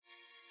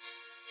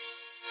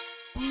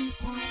Welcome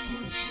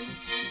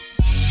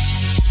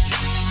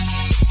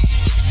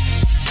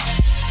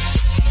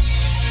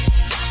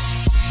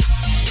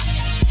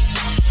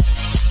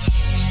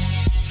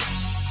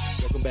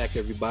back,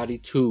 everybody,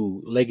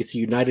 to Legacy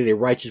United, a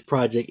Righteous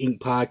Project Inc.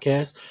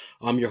 podcast.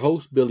 I'm your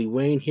host, Billy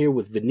Wayne, here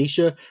with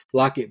Vanisha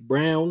Lockett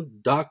Brown,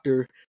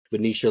 Dr.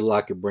 Vanisha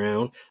Lockett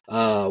Brown,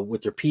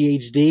 with her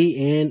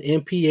PhD and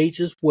MPH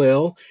as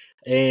well,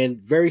 and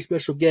very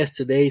special guest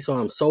today. So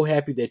I'm so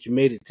happy that you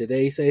made it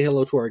today. Say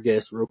hello to our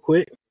guest real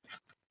quick.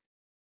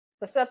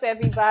 What's up,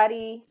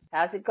 everybody?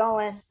 How's it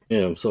going?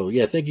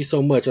 Yeah, thank you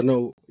so much. I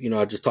know,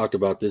 I just talked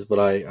about this, but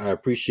I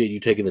appreciate you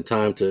taking the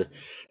time to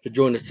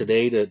join us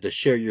today to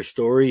share your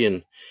story.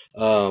 And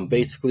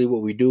basically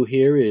what we do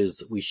here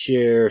is we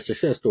share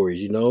success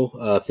stories,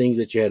 things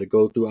that you had to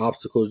go through,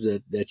 obstacles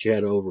that you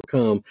had to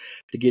overcome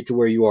to get to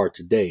where you are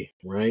today,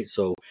 right?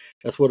 So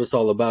that's what it's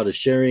all about, is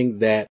sharing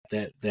that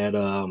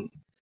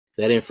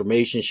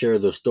information, share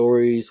those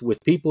stories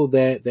with people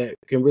that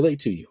can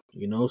relate to you,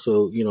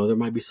 so, there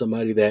might be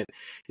somebody that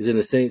is in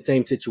the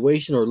same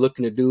situation or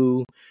looking to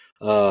do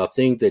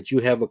things that you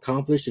have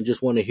accomplished and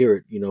just want to hear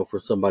it, for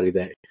somebody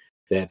that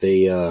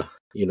they,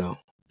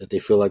 that they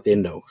feel like they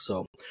know.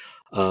 So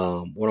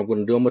what I'm going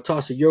to do, I'm going to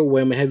toss it your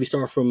way. I'm going to have you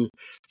start from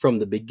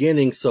the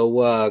beginning. So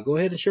go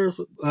ahead and share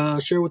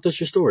with us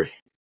your story.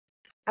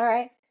 All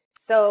right.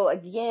 So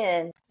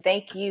again,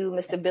 thank you,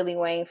 Mr. Billy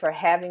Wayne, for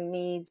having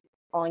me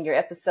on your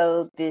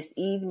episode this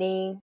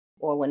evening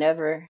or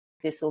whenever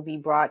this will be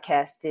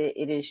broadcasted.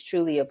 It is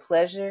truly a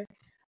pleasure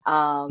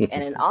and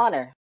an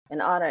honor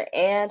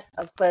and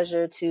a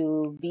pleasure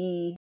to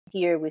be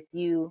here with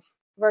you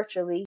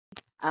virtually,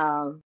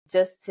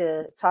 just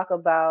to talk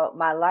about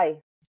my life.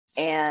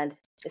 And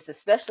it's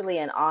especially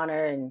an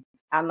honor, and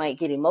I might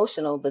get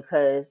emotional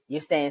because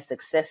you're saying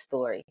success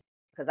story,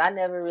 because I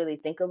never really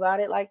think about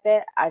it like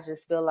that. I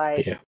just feel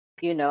like,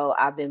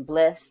 I've been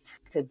blessed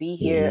to be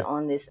here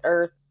on this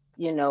earth,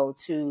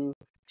 to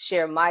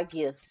share my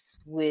gifts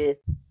with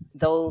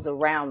those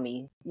around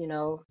me,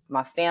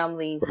 my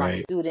family, my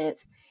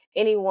students,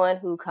 anyone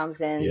who comes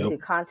into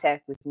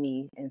contact with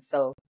me. And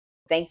so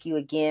thank you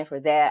again for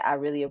that. I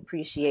really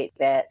appreciate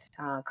that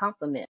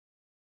compliment.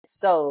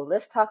 So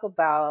let's talk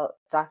about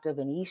Dr.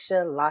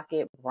 Vanisha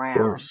Lockett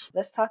Brown.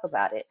 Let's talk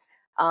about it.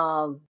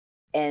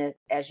 And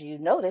as you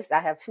noticed,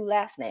 I have two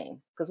last names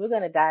because we're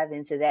going to dive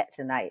into that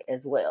tonight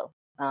as well.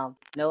 No,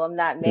 I'm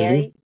not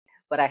married,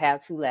 but I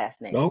have two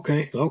last names.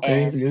 Okay.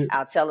 And Good.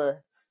 I'll tell a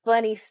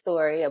funny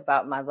story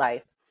about my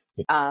life.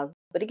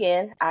 But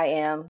again, I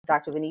am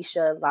Dr.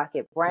 Vanisha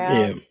Lockett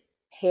Brown,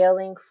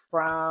 hailing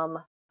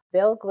from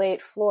Belle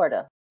Glade,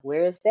 Florida.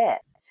 Where is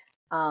that?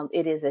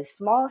 It is a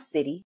small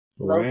city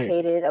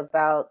located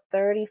about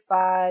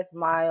 35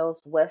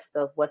 miles west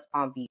of West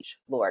Palm Beach,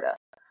 Florida.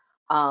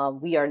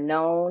 We are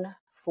known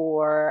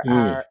for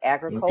our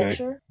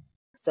agriculture.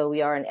 So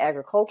we are an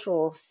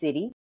agricultural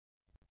city,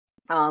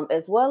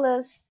 as well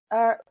as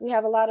we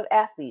have a lot of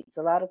athletes.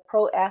 A lot of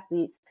pro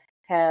athletes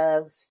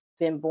have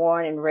been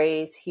born and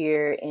raised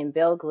here in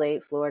Belle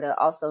Glade, Florida,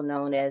 also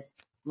known as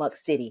Muck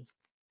City.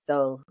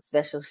 So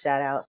special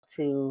shout out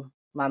to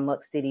my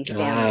Muck City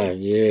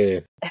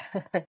family.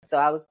 So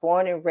I was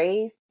born and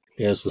raised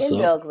in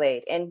Belle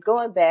Glade. And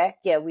going back,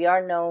 we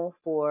are known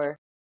for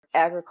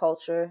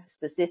agriculture,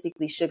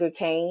 specifically sugar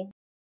cane.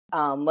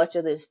 Much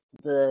of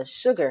the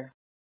sugar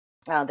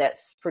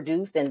that's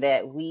produced and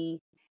that we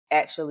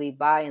actually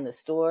buy in the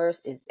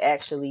stores is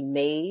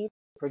actually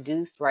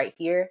produced right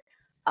here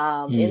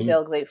in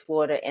Belle Glade,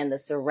 Florida, and the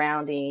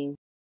surrounding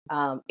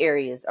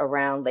areas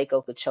around Lake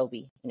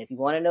Okeechobee. And if you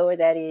want to know where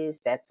that is,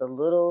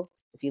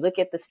 if you look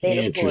at the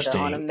state of Florida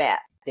on a map,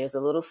 there's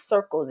a little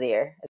circle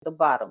there at the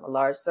bottom, a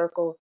large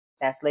circle.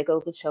 That's Lake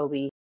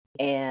Okeechobee,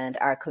 and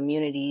our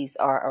communities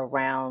are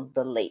around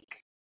the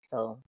lake.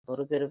 So a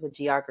little bit of a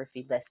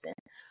geography lesson.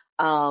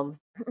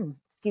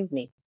 Excuse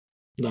me.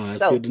 No, that's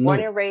good to know.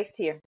 Born and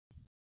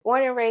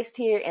raised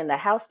here, and the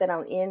house that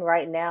I'm in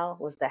right now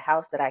was the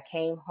house that I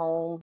came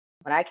home.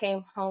 When I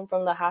came home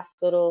from the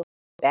hospital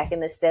back in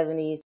the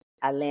 70s,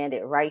 I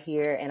landed right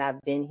here, and I've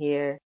been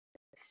here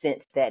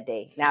since that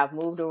day. Now, I've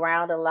moved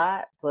around a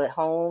lot, but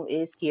home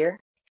is here.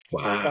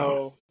 Wow.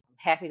 So I'm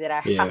happy that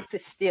our house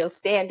is still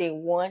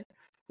standing.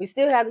 We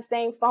still have the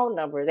same phone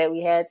number that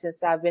we had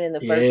since I've been in the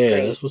first grade.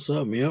 Yeah, that's what's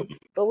up. Yep.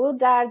 But we'll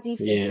dive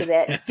deeper into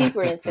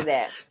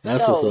that.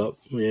 That's what's up.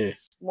 Yeah.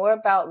 More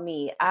about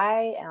me.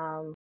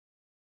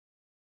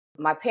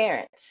 My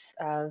parents,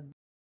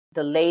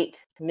 the late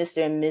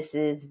Mr. and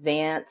Mrs.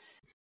 Vance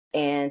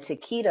and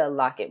Takeda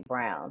Lockett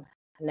Brown.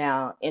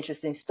 Now,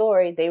 interesting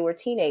story, they were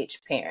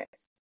teenage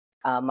parents.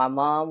 My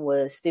mom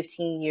was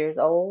 15 years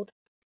old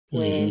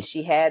when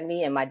she had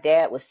me, and my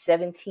dad was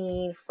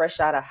 17, fresh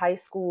out of high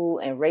school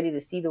and ready to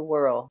see the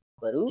world.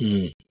 But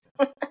oops,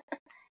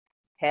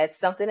 had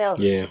something else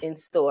in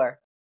store.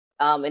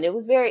 And it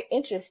was very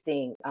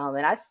interesting.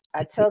 And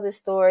I tell this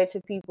story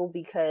to people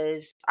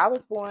because I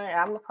was born, and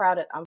I'm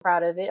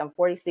proud of it. I'm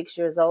 46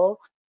 years old.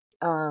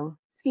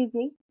 Excuse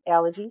me,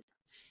 allergies.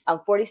 I'm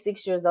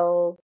 46 years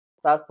old.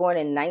 So I was born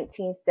in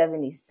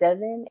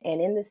 1977,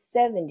 and in the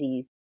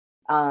 70s,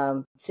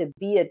 to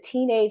be a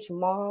teenage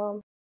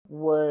mom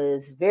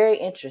was very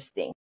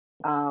interesting.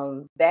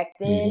 Back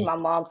then, my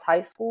mom's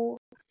high school,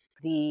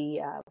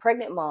 the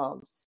pregnant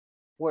moms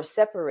were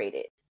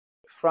separated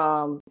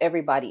from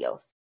everybody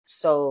else.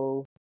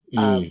 So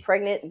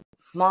pregnant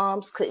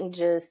moms couldn't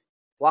just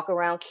walk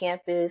around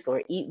campus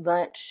or eat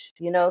lunch,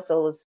 you know, so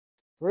it was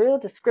real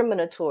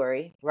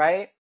discriminatory,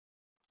 right?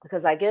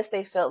 Because I guess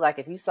they felt like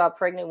if you saw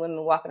pregnant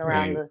women walking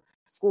around the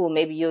school,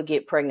 maybe you'll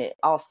get pregnant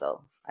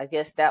also. I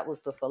guess that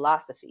was the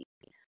philosophy.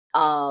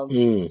 But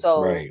here's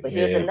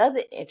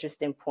another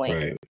interesting point.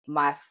 Right.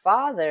 My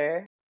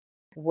father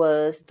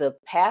was the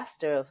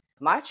pastor of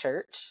my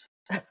church.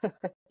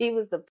 He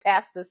was the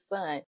pastor's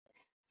son.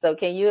 So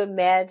can you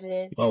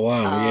imagine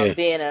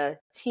being a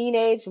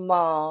teenage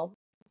mom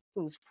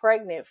who's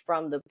pregnant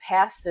from the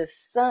pastor's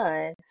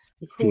son,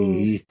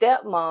 whose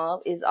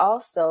stepmom is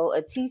also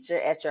a teacher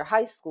at your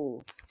high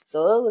school?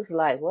 So it was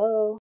like,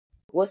 whoa,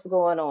 what's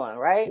going on,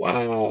 right?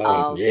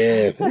 Wow.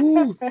 Yeah.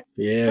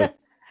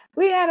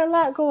 We had a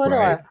lot going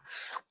on.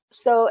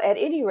 So at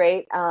any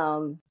rate,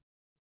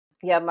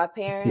 my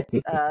parents,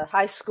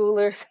 high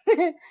schoolers,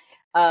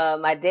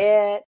 my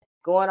dad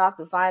going off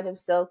to find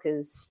himself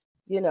because,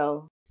 you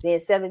know, being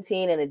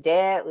 17 and a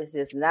dad was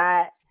just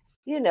not,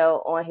 you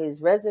know, on his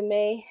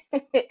resume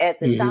at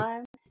the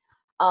time.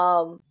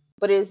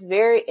 But it's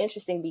very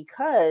interesting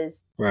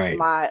because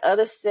my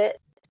other set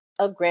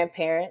of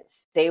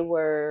grandparents, they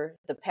were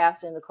the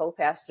pastor and the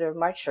co-pastor of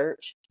my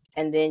church.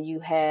 And then you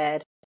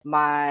had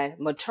my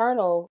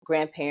maternal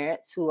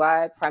grandparents, who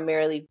I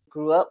primarily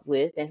grew up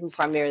with and who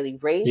primarily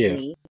raised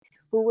me,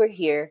 who were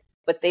here,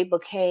 but they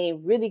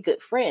became really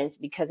good friends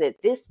because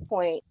at this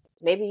point,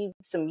 maybe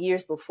some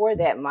years before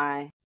that,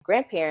 my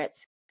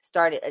grandparents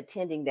started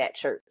attending that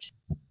church.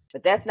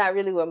 But that's not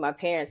really where my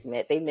parents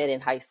met. They met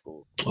in high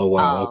school. Oh,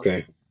 wow.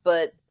 Okay.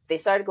 But they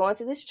started going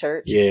to this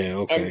church. Yeah.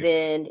 Okay. And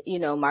then, you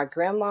know, my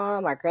grandma,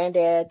 my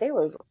granddad, they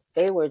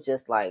were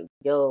just like,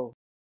 yo,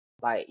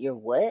 like, you're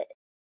what?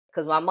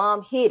 Because my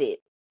mom hid it.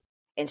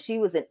 And she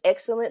was an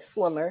excellent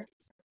swimmer.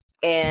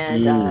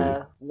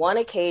 And one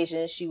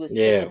occasion she was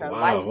taking her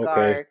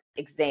lifeguard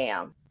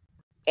exam.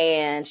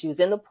 And she was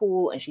in the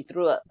pool and she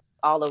threw up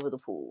all over the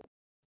pool.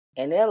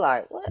 And they're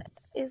like, what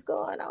is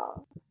going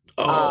on?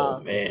 Oh,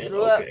 man.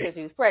 Threw up because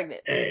she was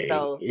pregnant. Hey,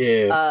 so,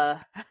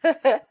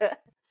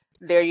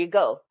 there you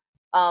go.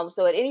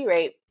 So at any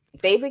rate,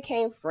 they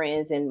became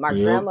friends, and my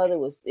grandmother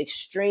was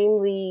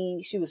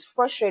she was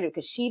frustrated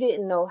because she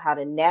didn't know how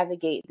to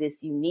navigate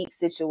this unique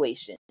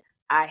situation.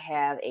 I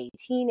have a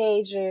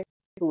teenager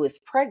who is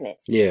pregnant.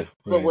 Yeah.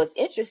 But what's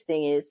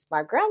interesting is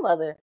my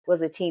grandmother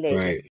was a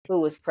teenager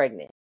who was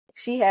pregnant.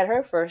 She had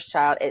her first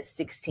child at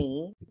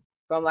 16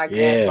 from my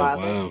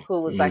grandfather,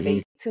 who was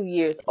like 2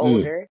 years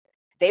older.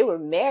 They were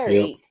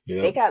married.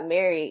 They got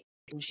married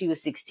when she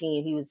was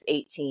 16. He was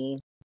 18.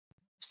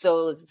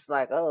 So it's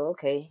like, oh,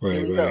 okay,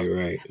 here we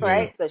go.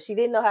 Right. So she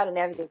didn't know how to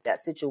navigate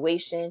that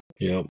situation.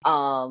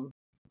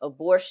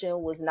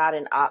 Abortion was not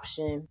an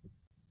option.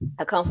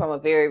 I come from a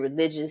very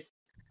religious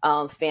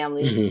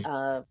family.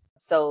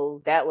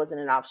 So that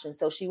wasn't an option.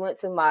 So she went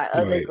to my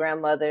other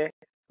grandmother,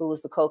 who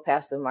was the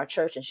co-pastor of my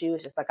church, and she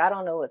was just like, I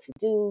don't know what to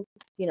do.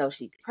 You know,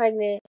 she's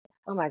pregnant.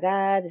 Oh my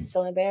God, it's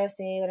so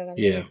embarrassing. What am I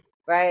gonna do?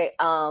 Right.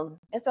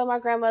 And so my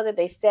grandmother,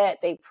 they sat,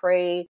 they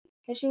prayed,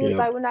 and she was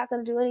like, we're not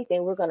going to do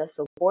anything. We're going to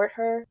support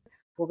her.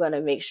 We're going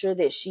to make sure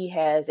that she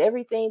has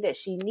everything that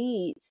she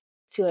needs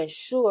to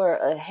ensure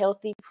a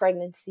healthy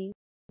pregnancy,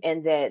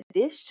 and that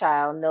this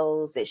child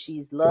knows that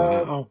she's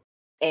loved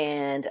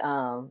and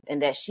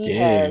that she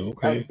has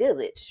a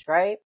village,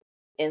 right?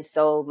 And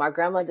so my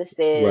grandmother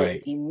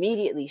said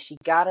immediately she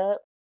got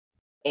up,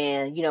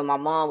 and, you know, my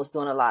mom was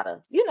doing a lot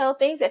of, you know,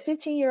 things that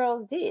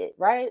 15-year-olds did,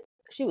 right?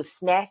 She was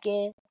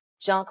snacking,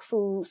 junk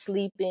food,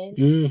 sleeping.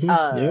 She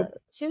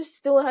was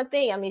just doing her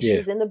thing. I mean, she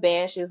was in the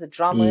band. She was a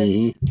drummer.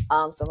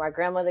 So my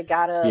grandmother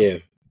got up.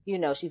 You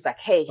know, she's like,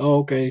 hey,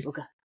 we're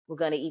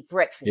going to eat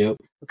breakfast. We're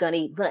going to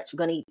eat lunch. We're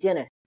going to eat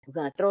dinner. We're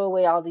going to throw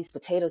away all these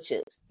potato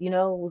chips. You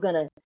know, you're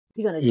going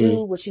to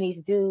do what you need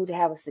to do to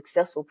have a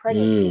successful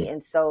pregnancy.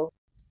 And so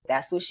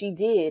that's what she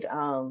did.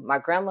 My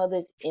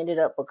grandmothers ended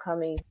up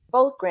becoming,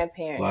 both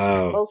grandparents,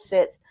 both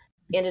sets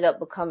ended up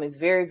becoming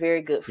very,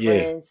 very good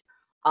friends.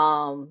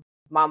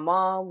 My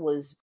mom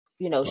was,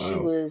 you know, she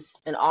was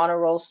an honor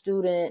roll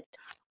student.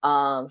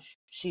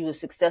 She was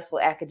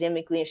successful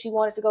academically, and she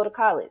wanted to go to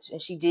college.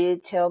 And she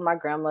did tell my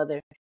grandmother,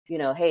 you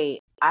know,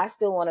 hey, I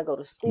still want to go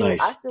to school.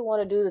 I still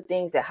want to do the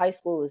things that high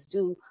schoolers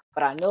do,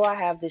 but I know I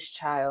have this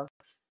child.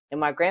 And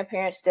my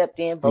grandparents stepped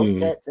in, both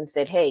sets, and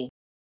said, hey,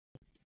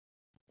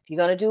 if you're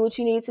going to do what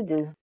you need to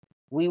do,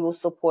 we will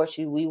support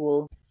you. We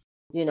will,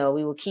 you know,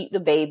 we will keep the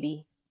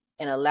baby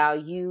and allow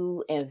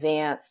you and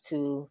Vance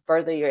to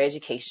further your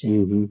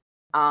education.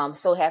 I'm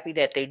so happy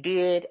that they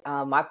did.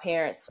 My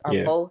parents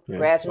are both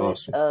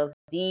graduates of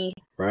the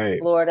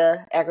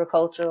Florida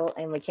Agricultural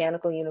and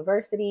Mechanical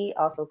University,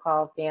 also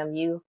called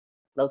FAMU,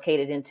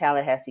 located in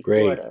Tallahassee,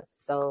 Florida.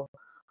 So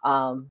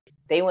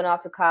They went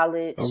off to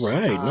college. All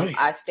right, nice.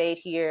 I stayed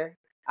here.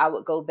 I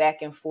would go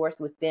back and forth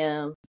with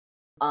them.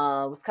 It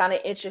was kind of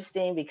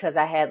interesting because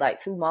I had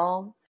like two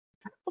moms.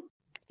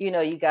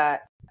 You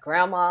got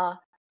grandma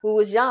who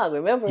was young.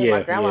 Remember,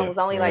 my grandma was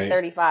only like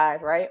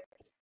 35, right?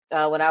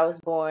 When I was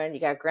born, you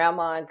got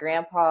grandma and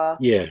grandpa.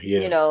 Yeah.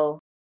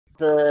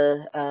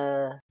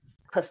 The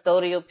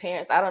custodial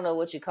parents. I don't know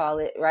what you call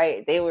it,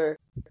 right? They were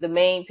the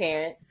main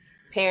parents.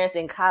 Parents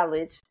in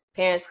college.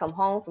 Parents come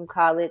home from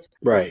college,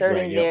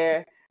 asserting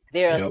their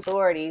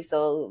authority.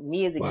 So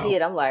me as a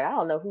kid, I'm like, I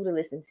don't know who to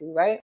listen to,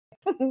 right?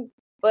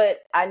 But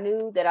I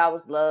knew that I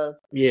was loved.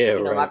 Yeah,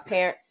 my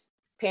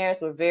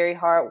parents were very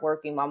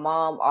hardworking. My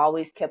mom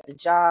always kept a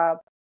job.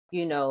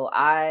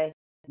 I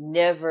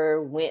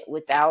never went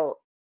without.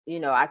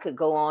 I could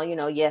go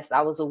on. Yes,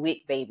 I was a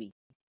WIC baby.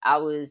 I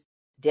was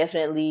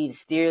definitely the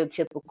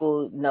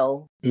stereotypical.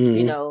 No,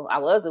 I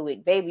was a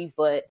WIC baby,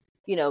 but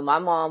my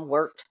mom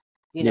worked.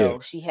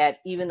 She had,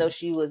 even though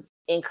she was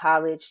in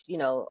college,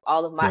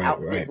 all of my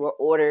outfits were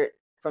ordered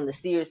from the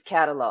Sears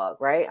catalog,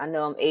 right? I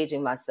know I'm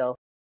aging myself.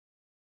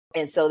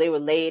 And so they were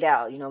laid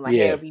out, my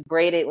hair would be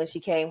braided when she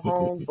came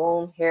home,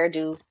 boom,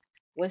 hairdo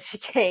when she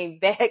came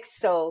back.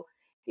 So,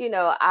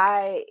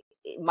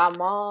 my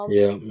mom,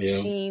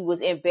 she was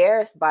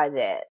embarrassed by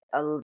that.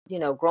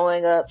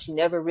 Growing up, she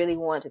never really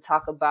wanted to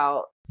talk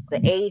about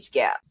the age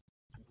gap.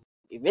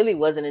 It really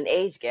wasn't an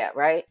age gap,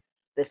 right?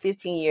 The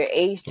 15-year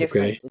age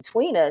difference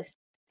between us.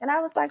 And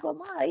I was like, well,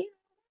 Ma, you know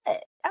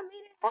what? I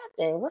made it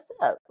happen. What's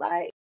up?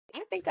 Like,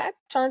 I think I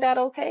turned out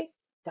okay.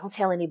 Don't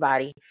tell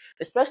anybody,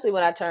 especially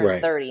when I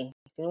turned 30.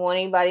 Didn't want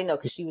anybody to know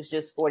because she was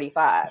just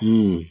 45.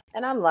 And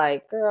I'm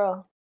like,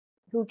 girl,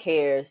 who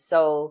cares?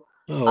 So,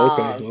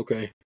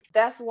 okay.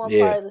 That's one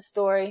part of the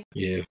story.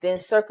 Yeah. Then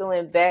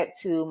circling back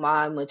to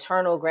my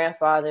maternal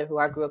grandfather, who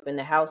I grew up in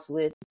the house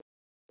with,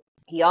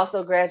 he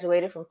also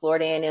graduated from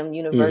Florida A&M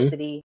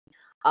University.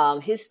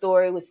 His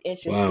story was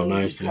interesting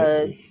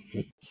because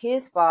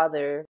his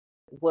father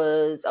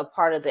was a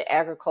part of the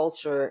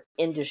agriculture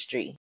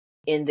industry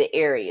in the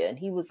area, and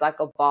he was like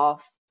a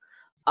boss.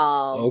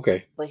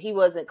 But he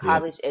wasn't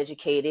college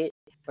educated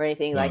or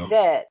anything like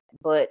that.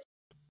 But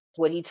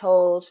what he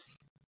told,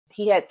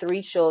 he had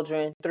 3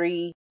 children,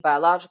 3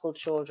 biological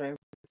children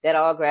that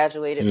all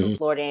graduated from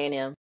Florida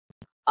A&M.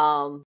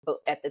 But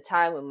at the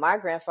time when my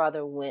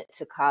grandfather went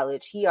to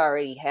college, he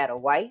already had a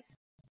wife,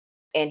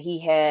 and he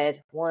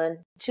had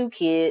 2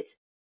 kids,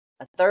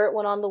 a 3rd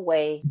one on the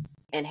way,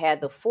 and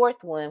had the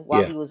 4th one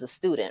while he was a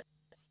student.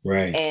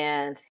 Right.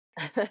 And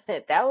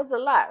that was a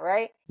lot,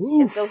 right?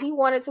 Oof. And so he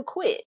wanted to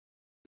quit.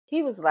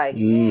 He was like,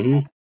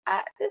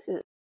 I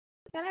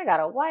got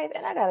a wife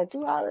and I got to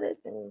do all of this.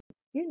 And,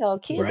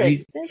 kids are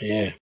expensive.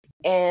 Yeah.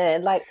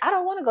 And like, I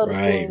don't want to go to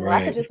school anymore.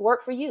 I could just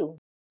work for you.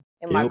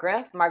 And my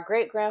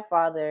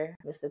great-grandfather,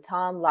 Mr.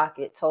 Tom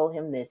Lockett, told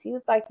him this. He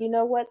was like, you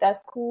know what?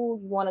 That's cool.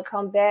 You want to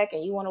come back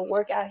and you want to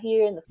work out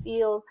here in the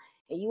field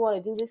and you want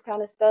to do this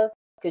kind of stuff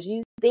because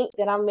you think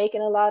that I'm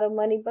making a lot of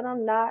money, but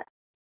I'm not.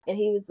 And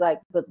he was like,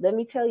 but let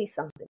me tell you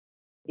something.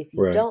 If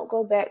you don't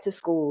go back to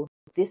school,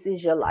 this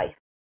is your life.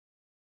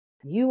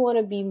 You want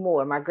to be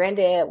more. My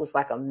granddad was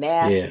like a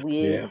math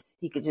whiz. Yeah.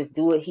 He could just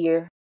do it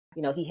here.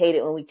 He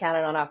hated when we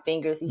counted on our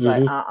fingers. He's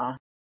like,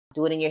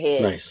 do it in your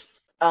head. Nice.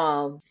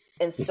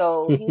 And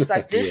so he was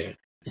like,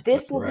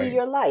 this will be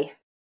your life.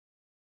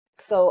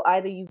 So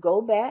either you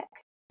go back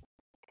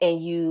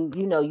and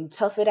you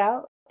tough it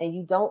out and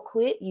you don't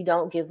quit, you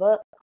don't give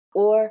up,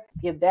 or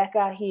you're back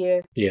out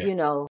here,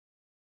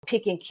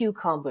 picking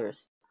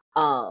cucumbers,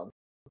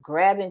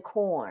 grabbing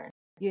corn,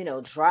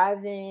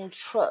 driving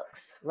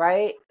trucks,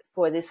 right?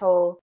 For this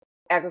whole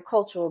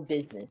agricultural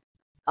business.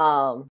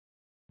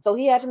 So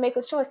he had to make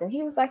a choice. And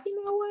he was like,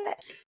 you know what?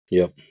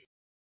 Yep.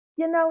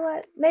 You know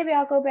what? Maybe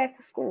I'll go back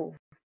to school.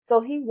 So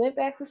he went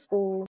back to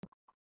school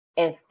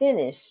and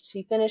finished.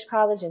 He finished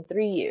college in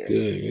 3 years.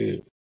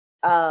 Good.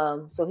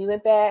 So he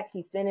went back.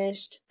 He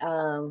finished.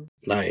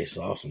 Nice,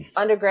 awesome.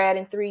 Undergrad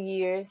in 3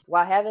 years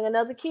while having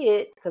another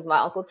kid because my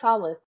Uncle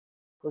Thomas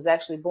was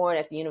actually born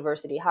at the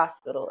University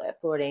Hospital at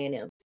Florida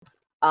A&M.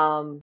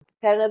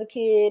 Had another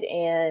kid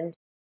and,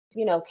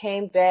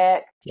 came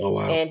back. Oh,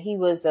 wow. And he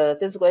was a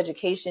physical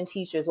education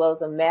teacher as well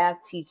as a math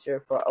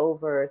teacher for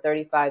over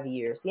 35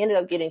 years. He ended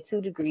up getting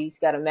 2 degrees,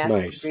 got a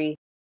master's degree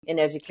in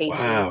education.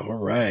 Wow, all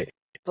right.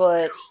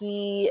 But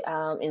he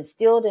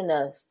instilled in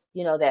us,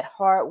 that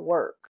hard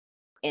work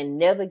and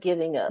never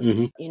giving up.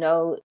 He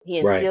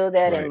instilled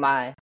that in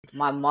my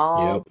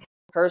mom,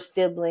 her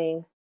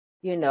siblings,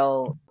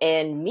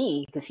 and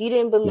me, because he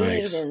didn't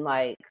believe in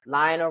like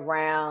lying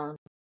around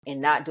and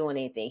not doing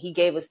anything. He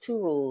gave us 2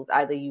 rules: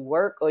 either you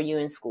work or you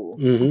in school.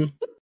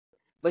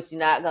 But you're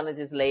not gonna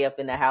just lay up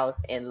in the house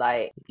and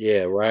like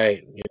do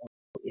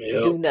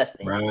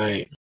nothing.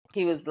 Right.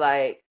 He was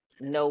like,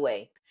 no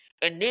way.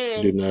 And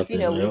then we'd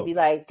be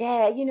like,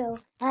 Dad,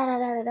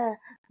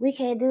 we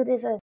can't do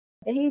this. And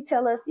he'd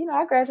tell us,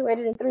 I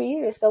graduated in 3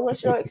 years. So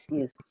what's your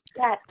excuse?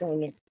 God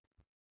dang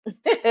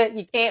it.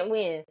 You can't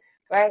win,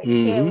 right?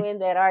 You can't win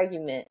that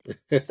argument.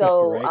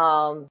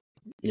 So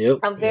Yep.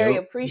 I'm very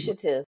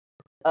appreciative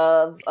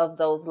of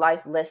those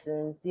life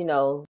lessons, you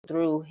know,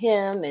 through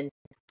him and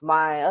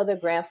my other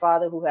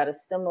grandfather who had a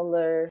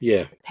similar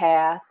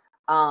path.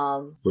 He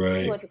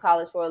went to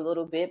college for a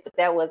little bit, but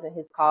that wasn't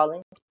his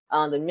calling.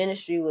 The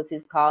ministry was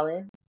his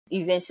calling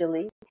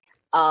eventually.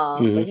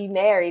 But he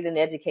married an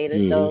educator,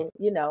 so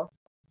you know.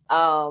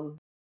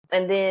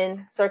 And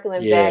then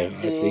circling back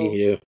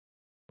to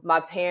my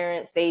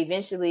parents,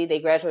 they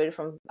graduated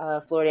from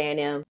Florida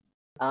A&M.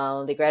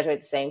 They graduated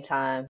at the same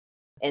time,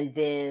 and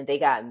then they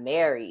got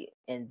married,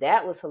 and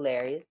that was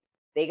hilarious.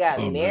 They got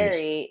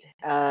married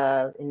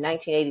in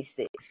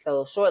 1986,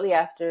 so shortly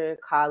after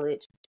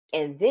college.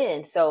 And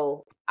then,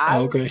 so I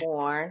was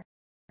born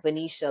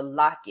Vanisha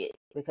Lockett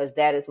because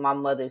that is my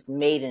mother's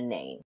maiden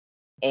name.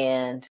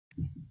 And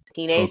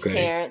teenage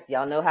parents,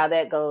 y'all know how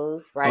that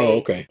goes,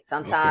 right?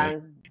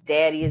 Sometimes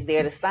daddy is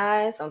there to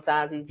sign,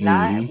 sometimes he's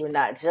not. We're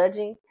not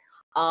judging.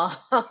 And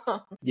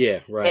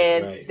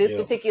this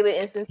particular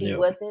instance, he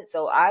wasn't.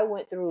 So I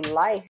went through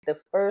life, the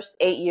first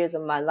 8 years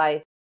of my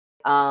life,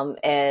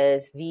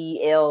 as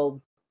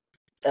VL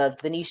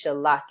Vanisha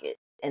Lockett.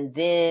 And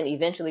then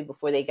eventually,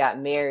 before they got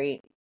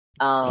married,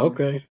 I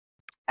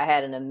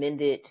had an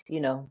amended, you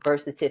know,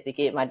 birth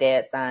certificate my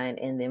dad signed,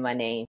 and then my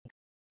name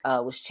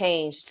was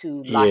changed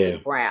to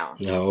Lockett Brown.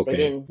 They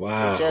didn't.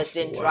 The judge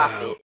didn't drop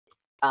it.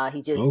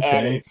 He just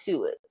added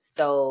to it.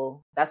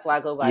 So that's why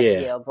I go by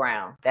VL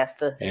Brown. That's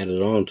the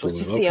added on to what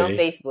you see on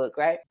Facebook,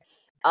 right?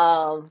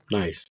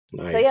 Nice.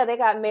 So yeah, they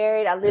got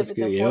married. I lived with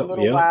them for a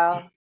little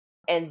while,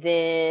 and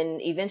then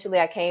eventually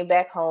I came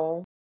back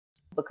home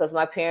because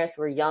my parents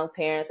were young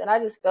parents, and I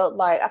just felt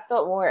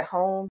more at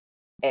home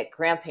at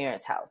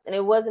grandparents' house. And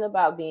it wasn't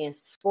about being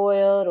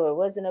spoiled, or it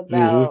wasn't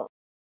about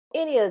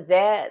any of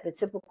that, the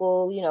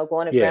typical, you know,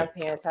 going to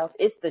grandparents' house.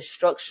 It's the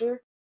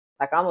structure.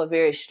 Like, I'm a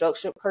very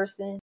structured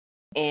person,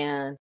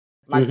 and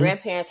my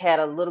grandparents had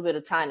a little bit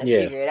of time to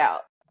figure it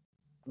out.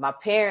 My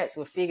parents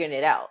were figuring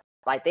it out.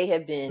 Like, they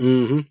had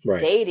been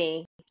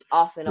dating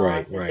off and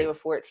on since they were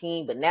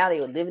 14, but now they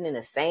were living in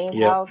the same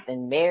house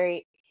and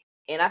married.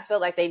 And I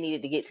felt like they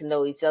needed to get to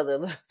know each other a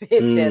little bit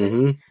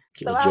better.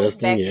 So I was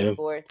back and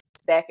forth.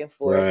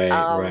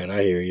 Right,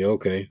 I hear you.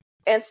 Okay.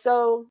 And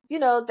so, you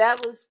know, that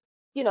was,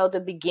 you know, the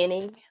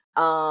beginning.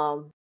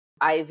 I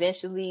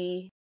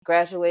eventually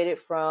graduated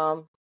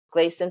from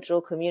Glade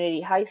Central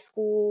Community High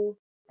School.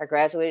 I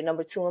graduated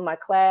number 2 in my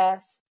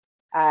class.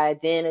 I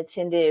then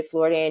attended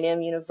Florida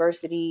A&M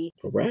University,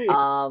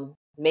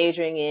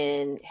 majoring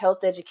in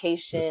health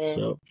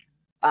education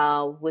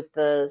with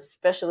the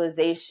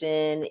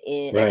specialization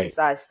in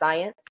exercise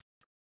science.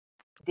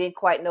 Didn't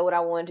quite know what I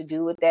wanted to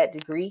do with that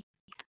degree.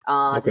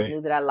 I just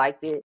knew that I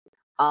liked it.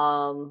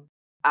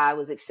 I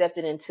was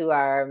accepted into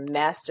our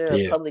Master of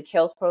Public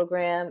Health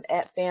program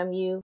at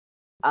FAMU.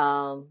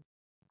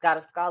 Got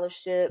a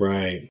scholarship.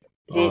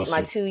 Did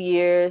my 2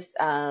 years,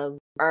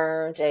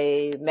 earned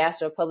a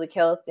Master of Public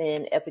Health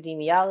in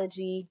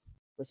Epidemiology,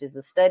 which is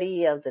the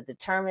study of the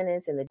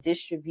determinants and the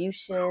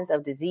distributions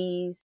of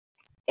disease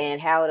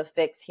and how it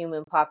affects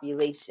human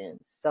populations.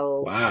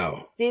 So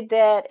did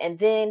that, and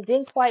then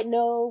didn't quite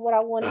know what I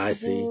wanted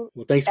to do.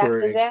 Well, thanks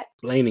for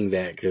explaining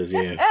that, because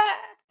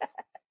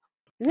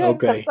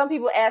because some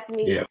people ask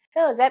me,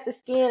 "Oh, is that the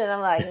skin?" And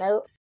I'm like,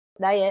 "Nope,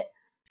 not yet."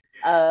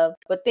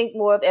 But think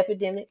more of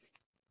epidemics.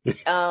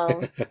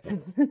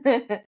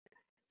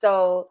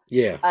 So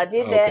I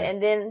did that,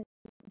 and then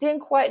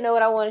didn't quite know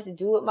what I wanted to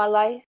do with my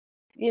life,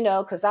 you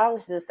know, because I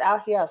was just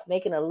out here. I was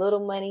making a little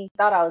money,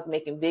 thought I was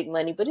making big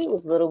money, but it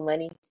was little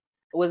money.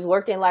 Was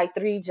working like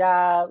 3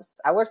 jobs.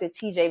 I worked at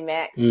TJ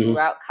Maxx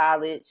throughout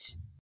college,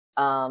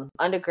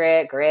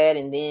 undergrad, grad,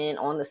 and then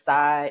on the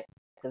side,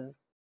 because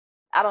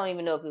I don't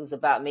even know if it was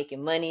about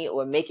making money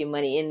or making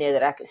money in there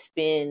that I could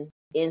spend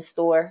in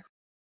store.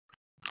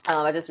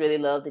 I just really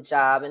loved the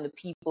job and the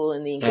people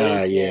and the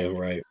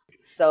engagement.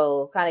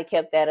 So kind of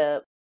kept that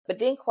up, but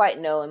didn't quite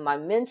know. And my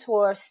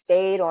mentor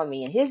stayed on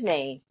me, and his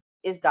name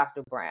is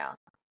Dr. Brown.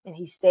 And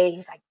he stayed.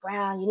 He's like,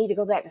 "Brown, you need to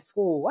go back to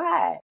school."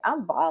 Why?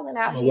 I'm balling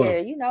out here.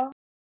 You know,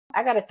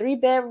 I got a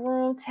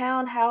 3-bedroom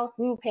townhouse.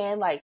 We were paying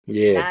like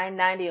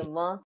 $9.90 a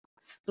month,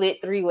 split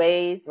 3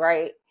 ways,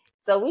 right?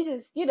 So we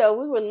just, you know,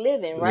 we were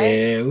living,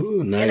 right?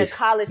 Nice. In a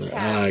college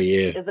town.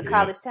 It's a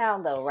college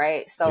town, though,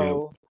 right?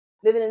 So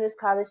living in this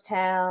college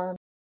town,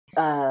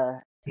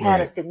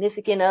 had a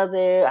significant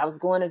other. I was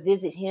going to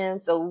visit him,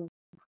 so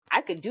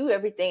I could do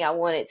everything I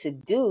wanted to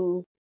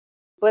do.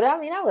 But I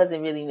mean, I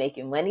wasn't really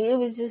making money. It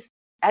was just,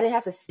 I didn't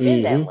have to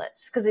spend that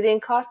much because it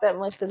didn't cost that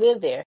much to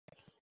live there.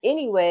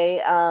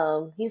 Anyway,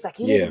 he's like,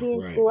 "You need to be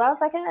in school." I was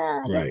like,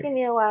 just give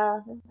me a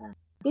while.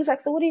 He's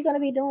like, "So what are you going to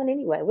be doing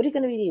anyway? What are you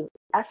going to be doing?"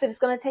 I said, "It's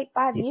going to take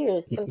 5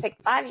 years. It's going to take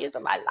 5 years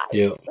of my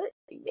life." What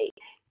do you mean?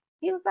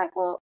 He was like,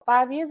 "Well,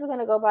 5 years are going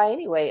to go by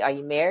anyway. Are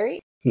you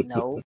married?"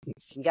 "No."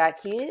 "You got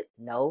kids?"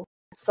 "No."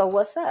 "So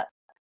what's up?"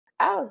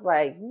 I was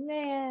like,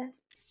 man,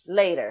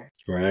 later.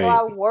 So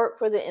I worked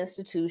for the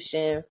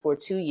institution for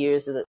 2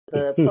 years, the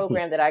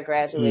program that I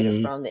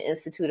graduated from, the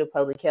Institute of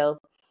Public Health.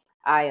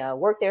 I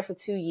worked there for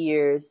 2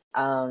 years.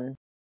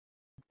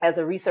 as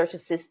a research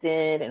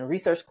assistant and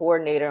research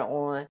coordinator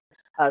on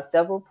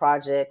several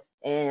projects.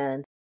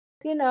 And,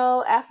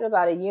 after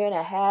about a year and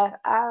a half,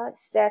 I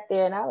sat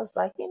there and I was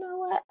like, you know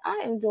what?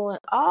 I am doing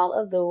all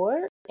of the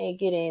work and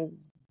getting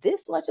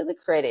this much of the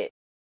credit.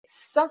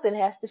 Something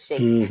has to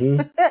shake.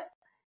 Mm-hmm.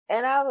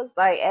 And I was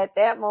like, at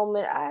that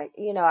moment, I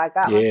got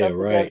myself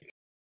together.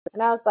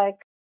 And I was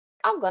like,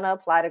 I'm going to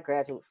apply to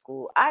graduate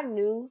school. I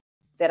knew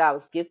that I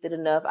was gifted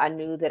enough. I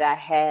knew that I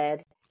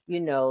had,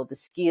 the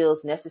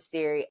skills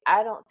necessary.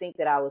 I don't think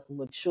that I was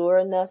mature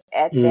enough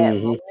at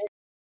that moment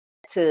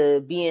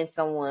to be in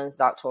someone's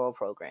doctoral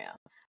program.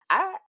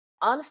 I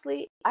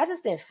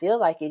just didn't feel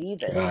like it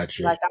either.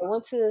 Gotcha. Like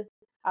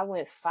I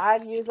went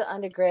 5 years of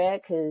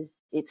undergrad because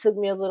it took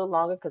me a little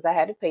longer because I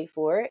had to pay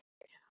for it.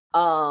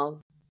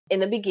 In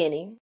the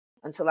beginning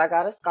until I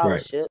got a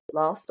scholarship,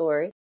 long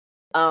story.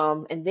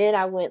 And then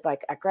I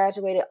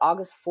graduated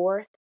August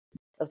 4th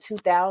of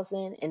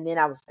 2000. And then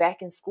I was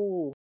back in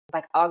school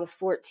like August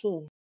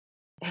 14th,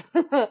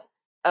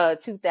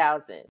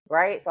 2000.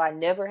 Right. So I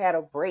never had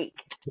a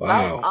break. Wow. So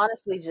I was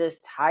honestly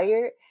just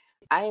tired.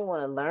 I didn't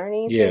want to learn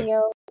anything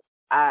else.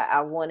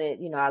 I wanted,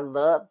 I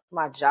loved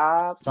my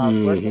job. So I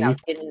was working, I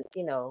was getting,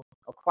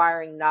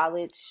 acquiring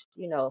knowledge,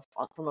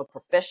 from a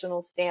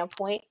professional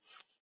standpoint.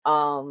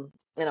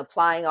 And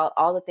applying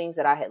all the things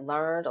that I had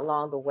learned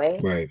along the way.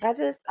 Right. I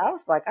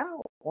was like, I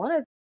don't want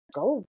to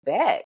go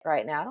back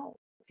right now. I don't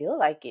feel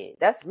like it.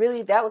 That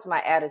was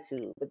my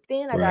attitude. But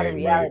then I got a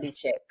reality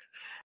check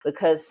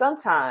because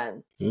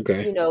sometimes,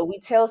 we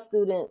tell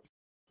students,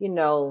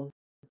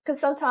 because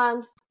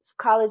sometimes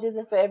college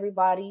isn't for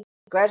everybody.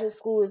 Graduate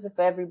school isn't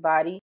for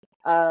everybody.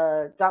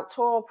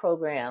 Doctoral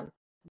programs,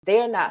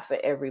 they're not for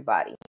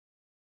everybody.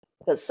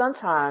 But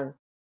sometimes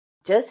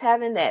just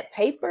having that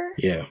paper,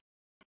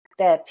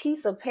 that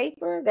piece of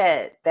paper,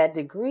 that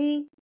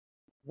degree,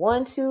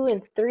 1, 2,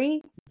 and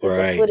 3 is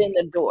a foot in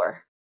the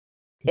door.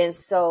 And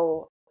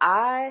so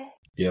at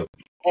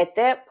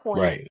that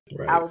point,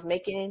 I was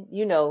making,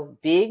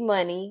 big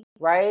money,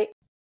 right?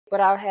 But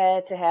I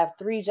had to have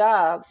 3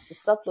 jobs to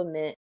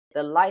supplement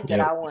the life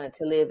that I wanted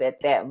to live at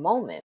that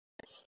moment.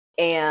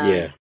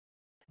 And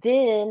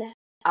then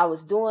I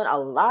was doing a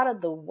lot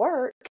of the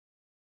work,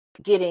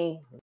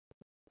 getting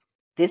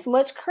this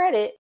much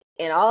credit,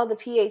 and all the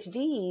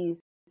PhDs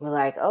were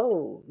like,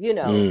 oh,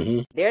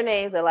 their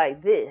names are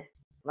like this.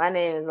 My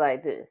name is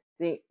like this.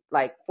 See,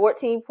 like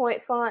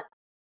 14-point font,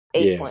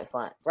 8-point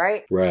font,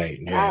 right? Right.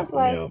 And I was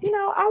like,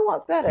 I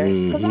want better.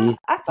 Because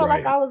I felt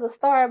like I was a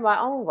star in my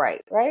own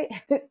right?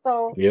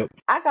 So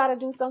I got to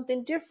do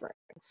something different.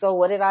 So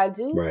what did I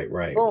do?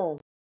 Right. Boom.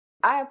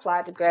 I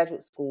applied to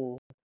graduate school.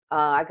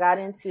 I got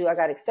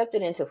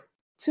accepted into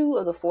 2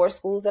 of the 4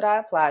 schools that I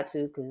applied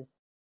to because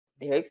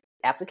their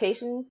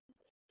applications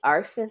are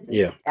expensive.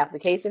 Yeah.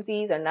 Application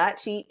fees are not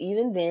cheap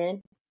even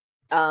then.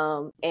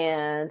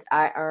 And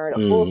I earned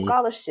a full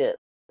scholarship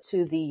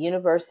to the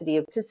University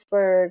of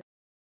Pittsburgh,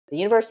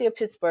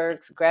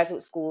 Pittsburgh's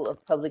Graduate School of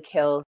Public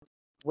Health,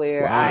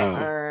 where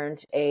I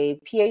earned a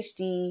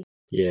PhD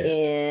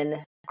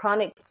in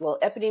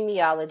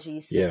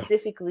epidemiology,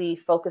 specifically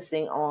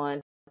focusing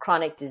on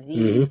chronic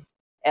disease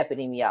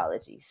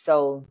epidemiology.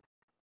 So,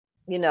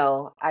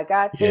 I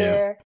got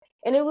there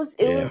and it was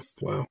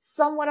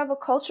somewhat of a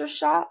culture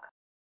shock.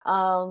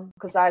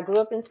 Because I grew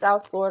up in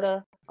South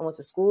Florida. I went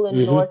to school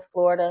in North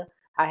Florida.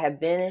 I have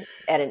been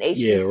at an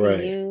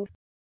HBCU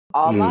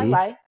all my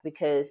life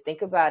because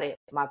think about it.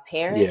 My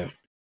parents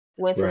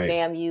went to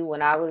FAMU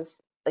when I was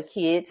a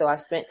kid, so I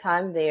spent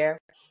time there.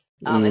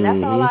 And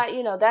that's all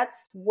that's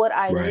what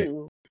I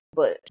knew.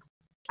 But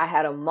I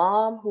had a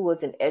mom who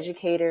was an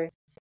educator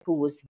who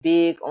was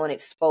big on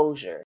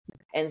exposure.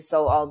 And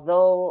so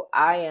although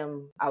I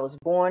was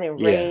born and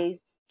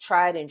raised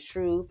tried and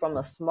true from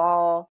a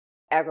small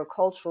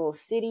agricultural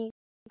city,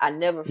 I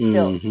never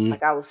felt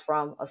like I was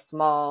from a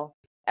small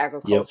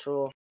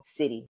agricultural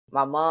city.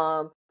 My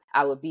mom,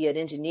 I would be at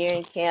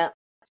engineering camp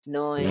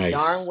knowing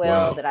darn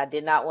well that I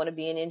did not want to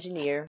be an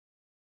engineer,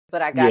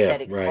 but I got that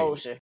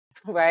exposure,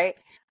 right?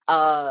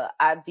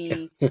 I'd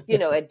be,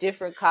 at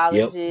different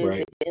colleges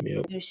and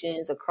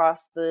institutions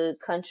across the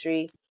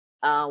country.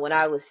 When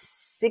I was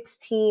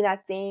 16, I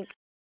think,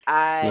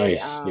 I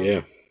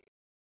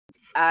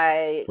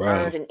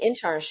earned an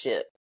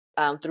internship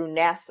through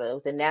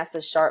NASA, the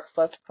NASA Sharp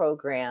Plus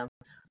program,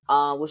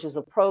 which was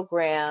a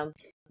program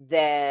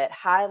that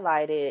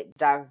highlighted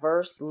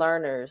diverse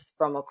learners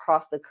from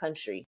across the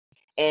country.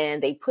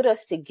 And they put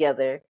us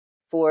together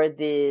for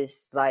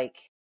this, immersive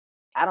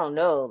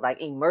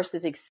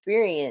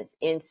experience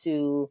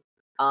into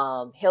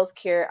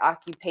healthcare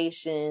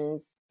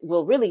occupations.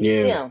 Well, really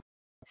STEM.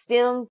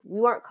 STEM,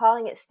 we weren't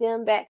calling it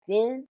STEM back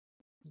then,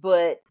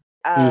 but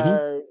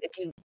if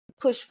you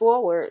push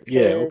forward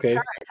to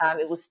current time,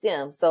 it was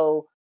STEM.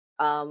 So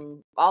all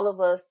of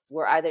us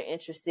were either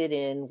interested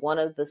in one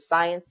of the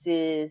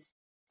sciences,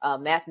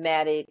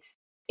 mathematics,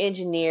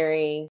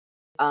 engineering,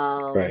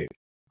 all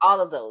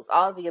of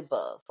the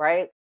above,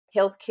 right?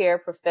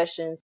 Healthcare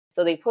professions.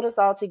 So they put us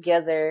all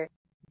together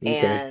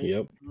Okay. And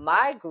Yep.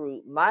 my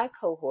group, my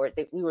cohort,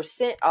 that we were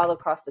sent all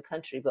across the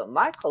country, but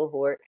my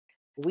cohort,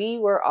 we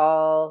were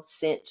all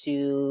sent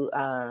to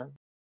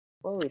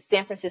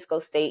San Francisco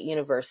State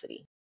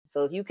University.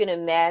 So if you can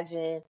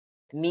imagine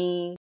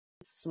me,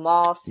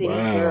 small city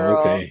Wow. girl,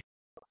 Okay.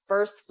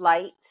 first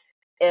flight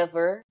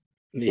ever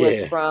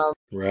was Yeah. from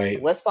Right.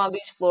 West Palm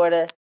Beach,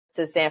 Florida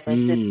to San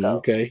Francisco,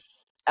 Okay.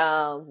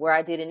 where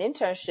I did an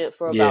internship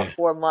for about Yeah.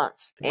 4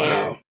 months and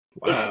Wow.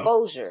 Wow.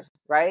 exposure,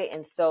 right?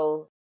 And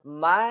so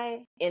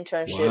my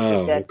internship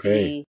was Wow. at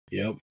Okay. the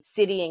Yep.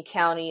 City and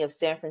County of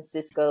San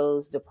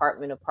Francisco's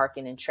Department of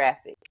Parking and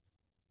Traffic.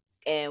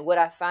 And what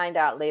I find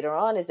out later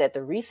on is that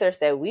the research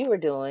that we were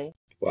doing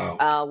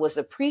Wow. was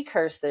a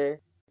precursor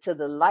to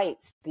the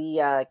lights,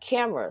 the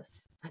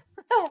cameras.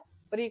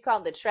 What do you call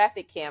them? The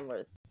traffic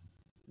cameras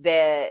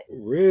that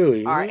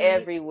Really? are What?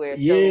 everywhere.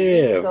 So we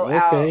Yeah. would go Okay.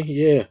 out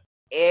Yeah.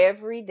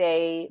 every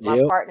day. My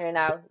Yep. partner and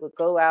I would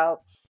go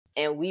out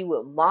and we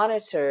would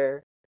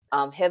monitor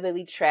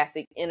heavily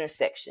trafficked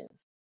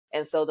intersections.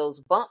 And so those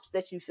bumps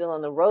that you feel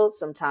on the road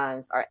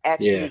sometimes are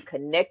actually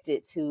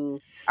connected to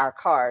our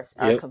cars,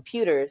 our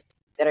computers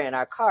that are in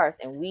our cars.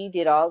 And we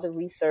did all the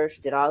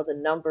research, did all the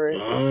numbers,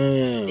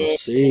 Ah,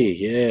 see.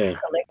 Yeah.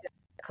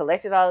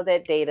 collected all of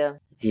that data.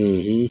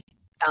 Mm-hmm.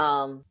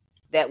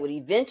 That would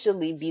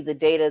eventually be the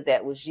data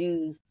that was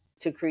used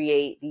to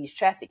create these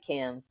traffic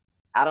cams.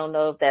 I don't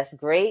know if that's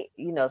great.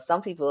 You know,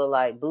 some people are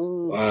like,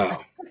 boo.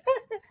 Wow.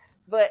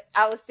 But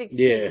I was 16.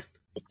 Yeah.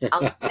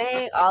 I'm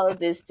saying all of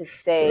this to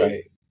say,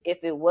 Right.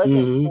 if it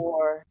wasn't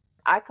for,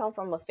 I come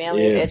from a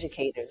family of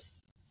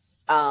educators.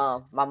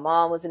 My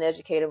mom was an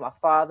educator, my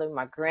father,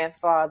 my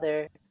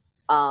grandfather,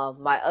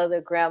 my other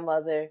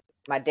grandmother,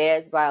 my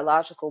dad's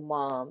biological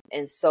mom.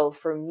 And so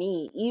for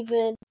me,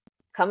 even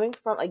coming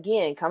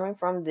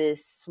from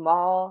this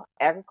small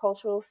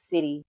agricultural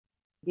city,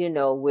 you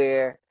know,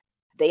 where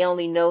they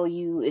only know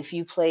you if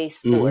you play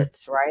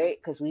sports, right?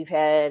 Because we've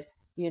had,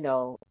 you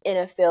know,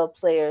 NFL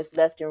players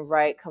left and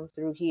right come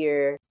through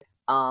here,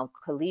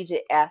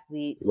 collegiate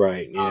athletes,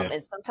 Right. Yeah.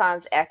 and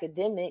sometimes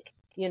academic,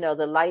 you know,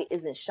 the light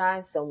isn't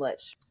shined so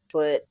much.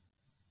 But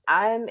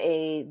I'm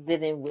a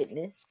living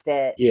witness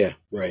that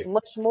there's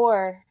much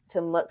more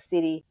to Muck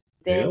City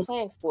than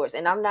playing sports.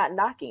 And I'm not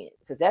knocking it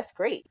because that's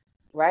great,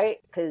 right?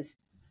 Because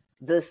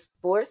the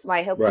sports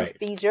might help you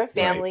feed your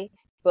family,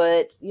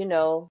 but, you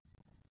know,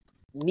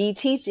 me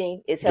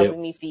teaching is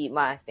helping me feed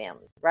my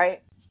family,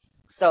 right?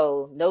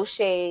 So no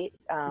shade.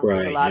 A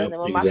lot of them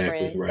are my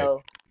friends,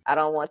 so I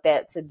don't want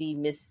that to be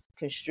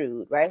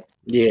misconstrued, right?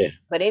 Yeah.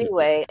 But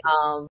anyway,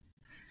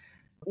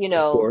 you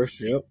know, of course.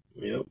 Yep.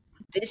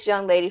 This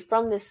young lady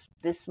from this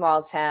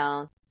small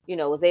town, you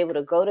know, was able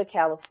to go to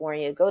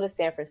California, go to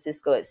San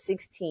Francisco at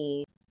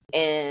 16,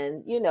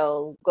 and, you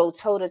know, go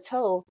toe to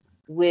toe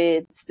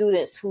with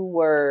students who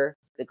were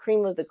the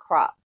cream of the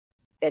crop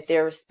at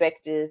their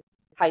respective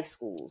high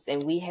schools.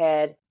 And we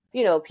had,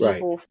 you know,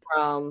 people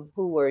from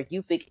who were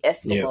Yupik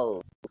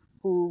Eskimos,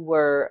 who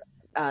were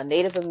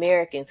Native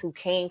Americans who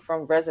came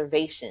from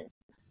reservations.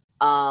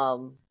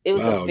 It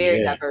was a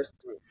very diverse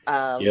group.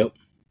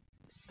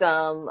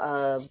 Some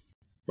was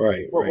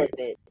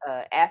it?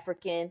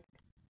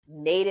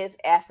 Native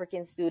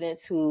African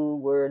students who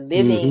were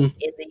living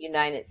in the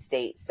United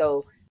States.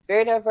 So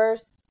very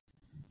diverse,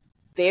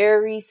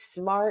 very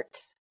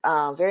smart,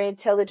 very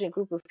intelligent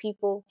group of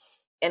people.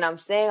 And I'm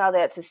saying all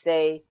that to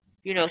say,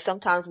 you know,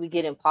 sometimes we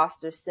get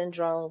imposter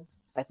syndrome,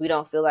 like we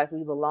don't feel like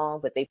we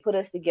belong, but they put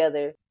us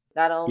together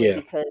not only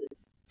because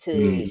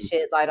to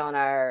shed light on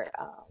our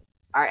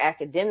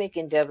academic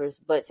endeavors,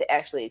 but to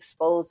actually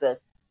expose us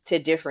to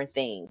different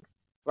things,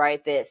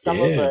 right? That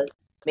some of us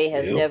may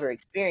have never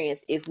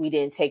experienced if we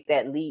didn't take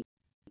that leap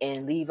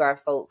and leave our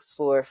folks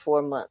for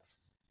 4 months.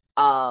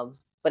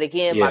 But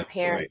again, my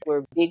parents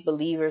were big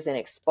believers in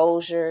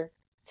exposure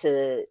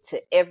to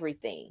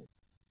everything,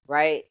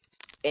 right?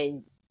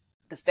 And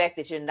the fact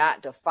that you're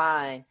not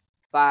defined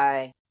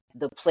by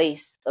the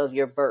place of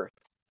your birth,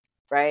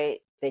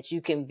 right? That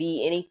you can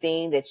be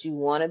anything that you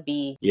want to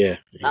be. Yeah,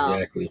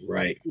 exactly.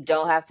 You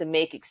don't have to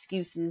make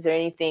excuses or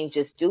anything.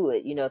 Just do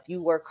it. You know, if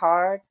you work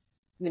hard,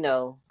 you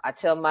know, I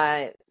tell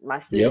my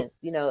students,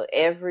 you know,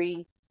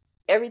 everything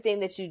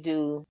that you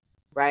do,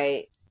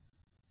 right,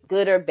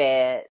 good or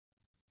bad,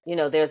 you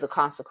know, there's a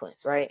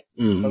consequence, right?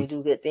 So we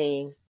do good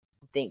things,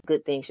 think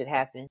good things should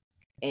happen.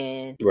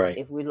 And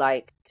if we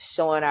like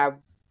showing our,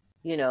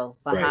 you know,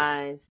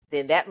 behinds,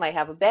 then that might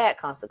have a bad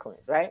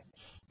consequence, right?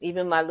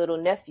 Even my little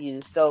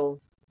nephews. So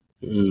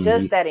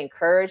just that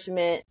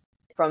encouragement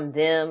from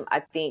them,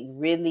 I think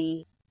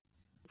really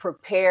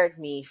prepared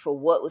me for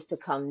what was to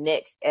come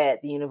next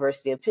at the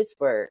University of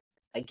Pittsburgh.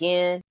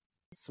 Again,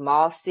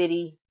 small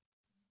city,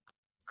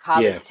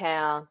 college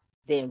town,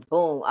 then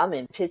boom, I'm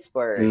in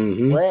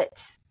Pittsburgh. What?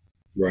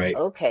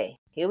 Okay,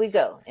 here we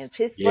go. In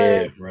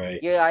Pittsburgh,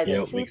 you're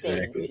either two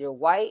things. You're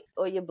white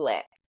or you're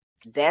black.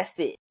 That's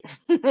it.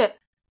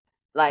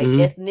 Like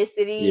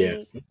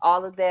ethnicity,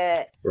 all of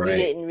that, you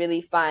didn't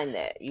really find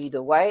that. You're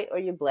either white or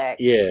you're black.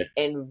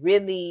 And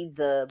really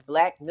the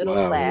black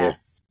middle class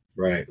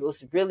Right. It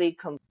was really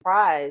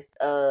comprised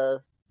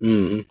of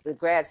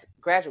the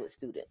graduate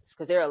students,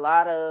 because there are a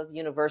lot of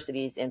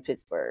universities in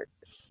Pittsburgh.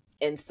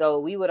 And so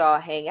we would all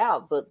hang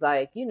out, but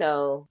like,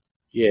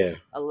 Yeah.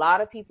 a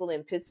lot of people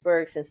in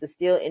Pittsburgh, since the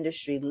steel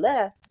industry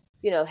left,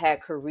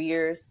 had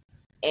careers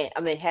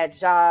and had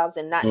jobs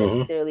and not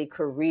necessarily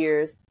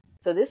careers.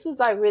 So this was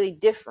like really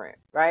different,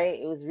 right?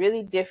 It was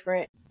really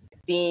different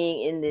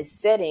being in this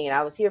setting. And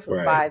I was here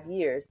for 5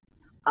 years.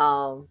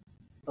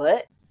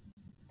 But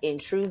in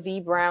true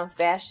V Brown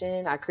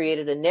fashion, I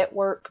created a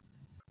network,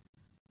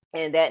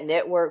 and that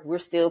network, we're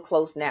still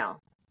close now.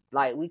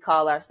 Like, we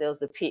call ourselves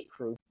the Pit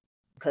Crew,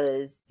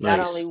 because not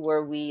only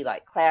were we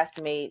like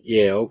classmates,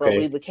 but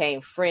we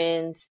became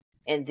friends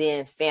and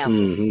then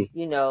family,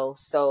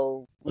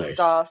 so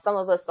some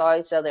of us saw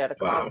each other at a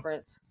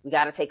conference. We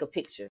got to take a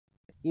picture,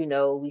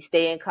 we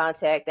stay in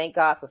contact. Thank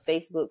God for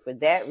Facebook for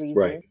that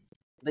reason,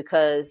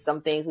 because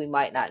some things we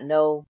might not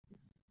know.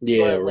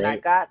 But when I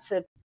got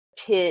to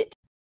Pitt,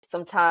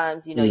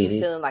 sometimes, you're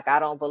feeling like I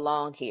don't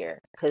belong here,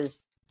 because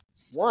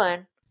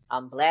one,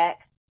 I'm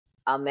Black.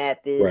 I'm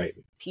at this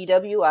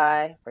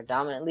PWI,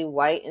 predominantly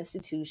white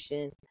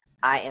institution.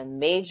 I am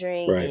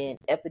majoring in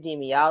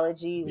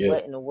epidemiology.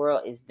 What in the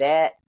world is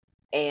that?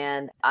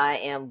 And I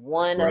am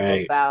one of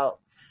about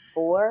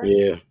 4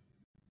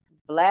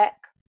 Black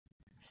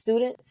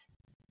students.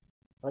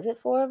 Was it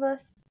 4 of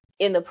us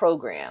in the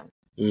program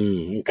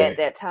at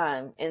that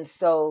time? And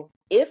so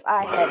if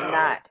I had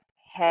not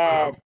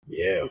had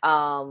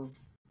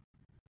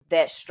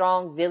that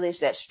strong village,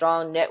 that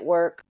strong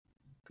network,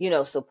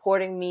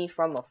 supporting me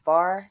from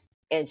afar,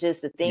 and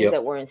just the things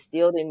that were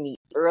instilled in me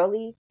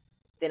early,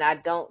 then I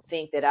don't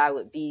think that I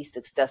would be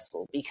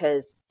successful.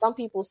 Because some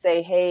people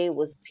say, hey,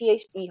 was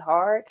PhD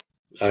hard?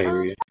 I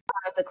hear you.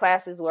 Sometimes the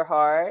classes were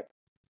hard,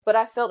 but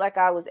I felt like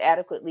I was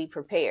adequately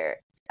prepared.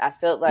 I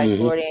felt like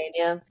Florida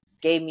A&M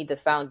gave me the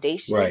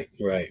foundation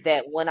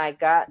that when I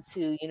got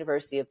to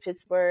University of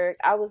Pittsburgh,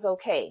 I was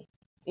okay.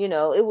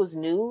 It was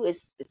new.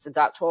 It's a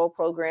doctoral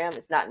program.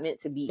 It's not meant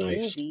to be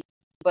easy,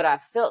 but I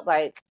felt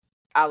like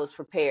I was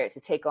prepared to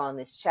take on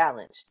this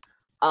challenge.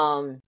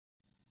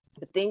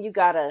 But then you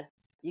gotta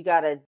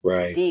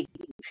dig deep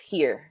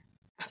here,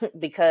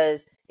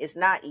 because it's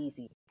not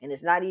easy, and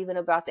it's not even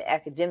about the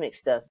academic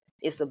stuff.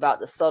 It's about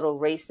the subtle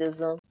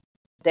racism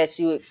that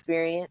you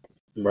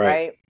experience,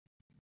 right?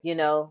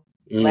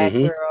 Black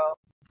girl,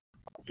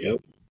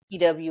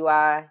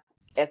 PWI,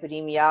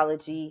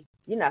 epidemiology.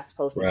 You're not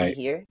supposed to be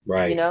here,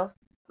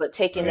 but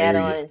taking that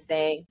on and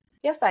saying,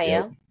 yes, I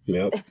am.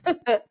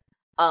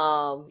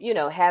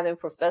 Having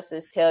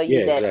professors tell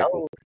you that,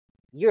 oh,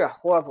 you're a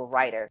horrible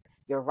writer.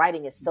 Your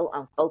writing is so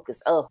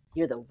unfocused. Oh,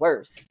 you're the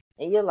worst.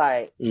 And you're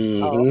like,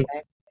 oh,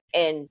 okay.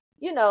 And,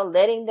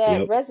 letting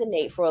that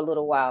resonate for a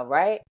little while,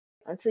 right?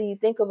 Until you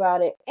think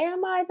about it.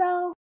 Am I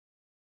though?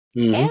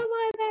 Am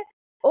I that?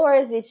 Or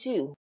is it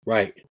you?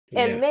 Right.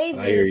 And maybe,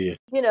 I hear you.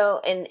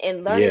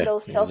 And learning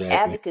those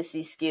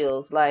self-advocacy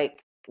skills,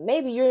 like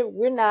maybe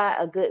we're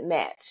not a good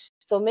match.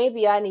 So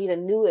maybe I need a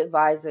new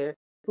advisor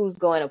who's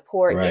going to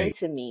pour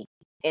into me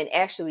and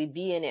actually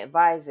be an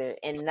advisor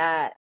and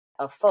not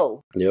a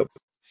foe.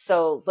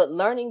 So, but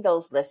learning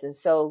those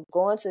lessons. So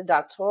going to the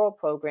doctoral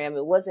program,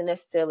 it wasn't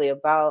necessarily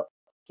about,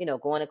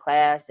 going to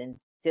class and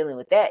dealing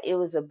with that. It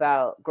was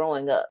about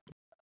growing up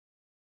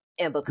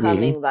and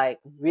becoming like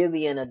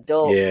really an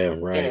adult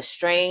in a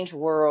strange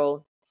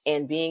world,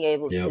 and being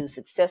able to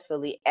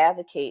successfully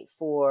advocate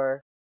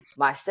for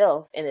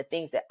myself and the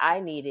things that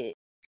I needed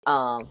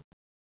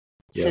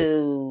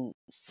to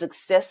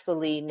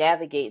successfully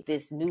navigate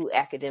this new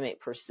academic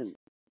pursuit.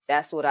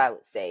 That's what I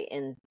would say.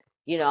 And,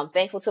 I'm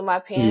thankful to my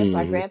parents,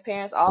 my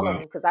grandparents, all of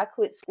them, because I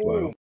quit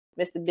school,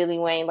 Mr. Billy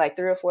Wayne, like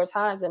 3 or 4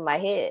 times in my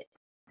head.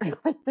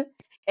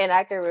 And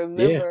I can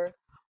remember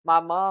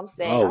my mom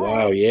saying, all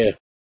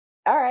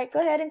right,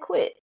 go ahead and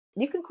quit.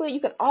 You can quit.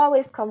 You can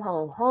always come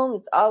home. Home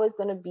is always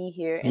going to be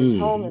here, and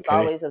home is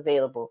always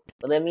available.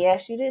 But let me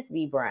ask you this,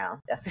 V Brown.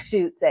 That's what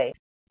she would say.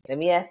 Let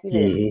me ask you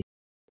this.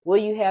 Will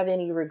you have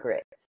any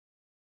regrets?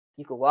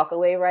 You could walk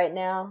away right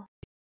now.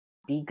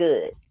 Be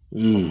good.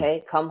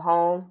 Okay? Come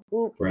home.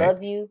 Oop,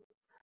 love you.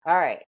 All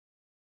right.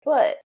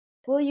 But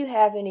will you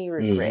have any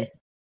regrets?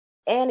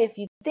 And if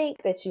you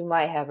think that you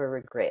might have a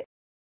regret,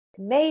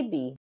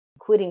 maybe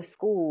quitting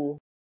school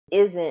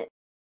isn't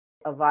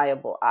a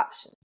viable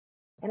option.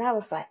 And I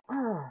was like,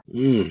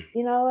 you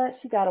know what?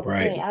 She got a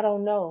point. I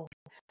don't know.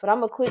 But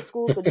I'm going to quit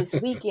school for this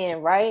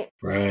weekend, right?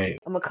 I'm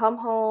going to come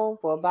home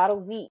for about a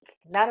week.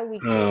 Not a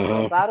weekend,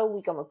 for about a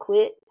week. I'm going to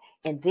quit.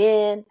 And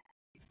then,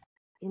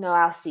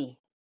 I'll see.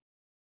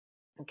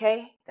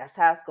 Okay? That's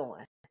how it's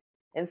going.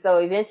 And so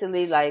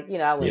eventually, I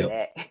went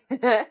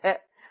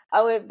back.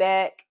 I went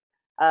back,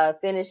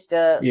 finished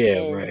up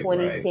in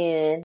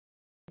 2010,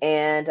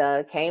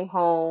 and came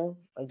home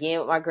again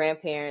with my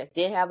grandparents.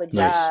 Didn't have a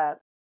job,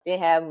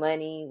 didn't have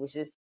money, was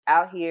just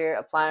out here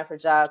applying for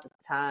jobs at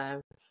the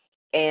time.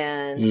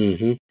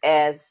 And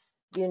as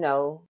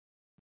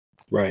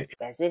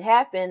as it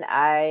happened,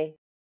 I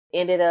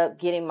ended up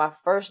getting my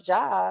first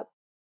job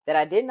that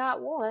I did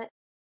not want,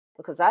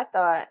 because I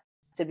thought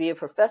to be a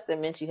professor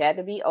meant you had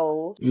to be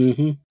old.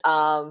 Mm-hmm.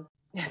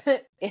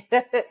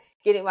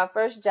 Getting my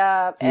first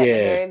job at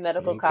Meharry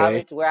Medical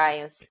College, where I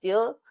am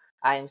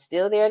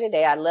still there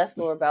today. I left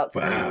for about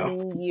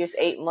 2 years,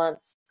 8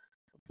 months,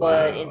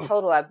 but in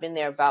total, I've been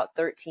there about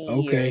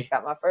 13 years.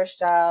 Got my first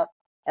job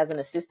as an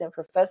assistant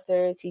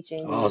professor teaching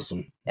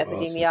the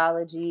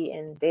epidemiology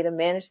and data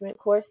management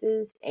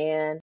courses.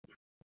 And,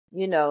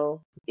 you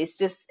know, it's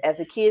just, as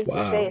the kids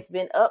would say, it's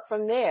been up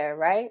from there,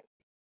 right?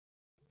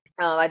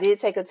 I did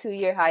take a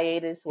 2-year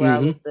hiatus where I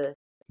was the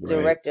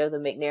director of the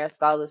McNair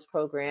Scholars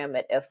Program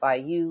at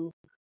FIU.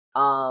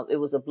 It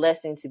was a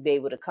blessing to be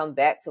able to come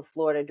back to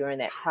Florida during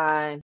that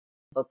time,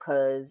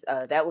 because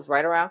that was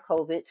right around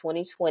COVID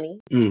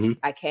 2020.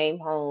 I came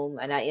home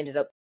and I ended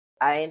up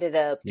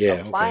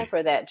applying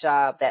for that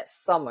job that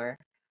summer.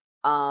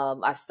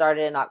 I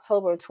started in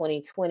October of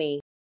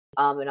 2020.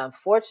 And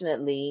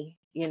unfortunately,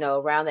 you know,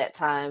 around that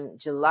time,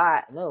 June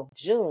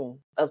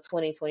of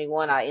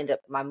 2021,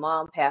 my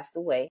mom passed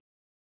away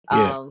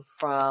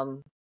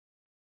from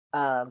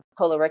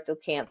colorectal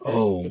cancer.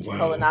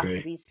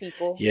 Colonoscopies,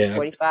 people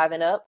 45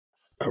 and up.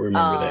 I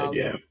remember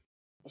that.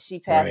 She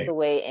passed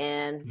away,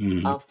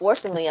 and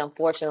unfortunately,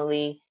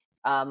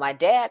 my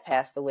dad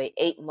passed away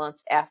 8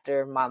 months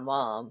after my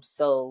mom.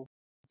 So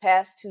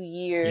past 2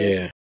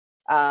 years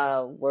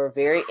were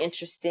very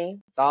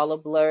interesting. It's all a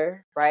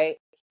blur, right?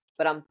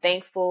 But I'm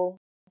thankful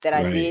that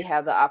I did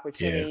have the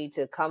opportunity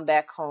to come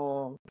back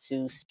home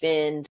to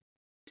spend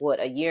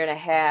a year and a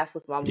half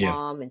with my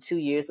mom and 2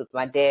 years with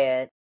my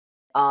dad.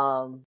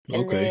 And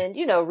then,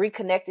 you know,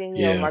 reconnecting,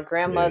 you know, my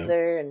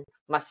grandmother and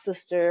my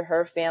sister,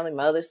 her family,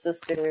 my other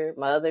sister,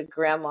 my other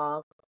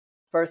grandma,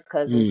 first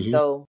cousin.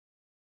 So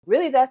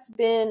really that's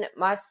been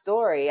my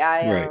story.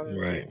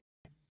 I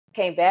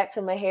came back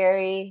to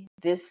Meharry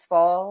this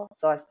fall.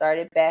 So I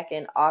started back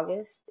in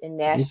August in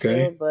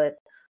Nashville, but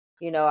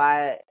you know,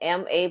 I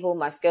am able,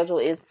 my schedule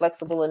is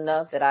flexible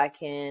enough that I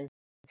can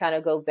kind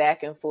of go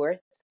back and forth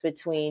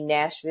between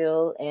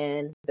Nashville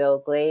and Belle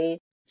Glade.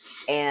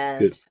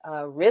 And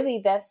really,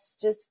 that's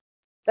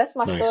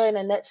my story in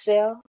a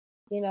nutshell.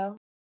 You know,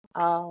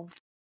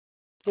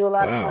 do a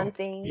lot of fun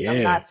things. Yeah.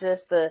 I'm not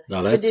just the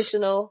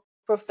traditional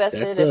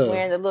professor that's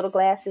wearing the little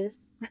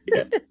glasses.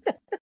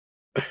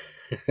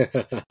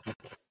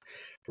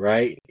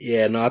 Right?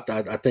 Yeah. No,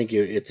 I think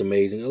it's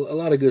amazing. A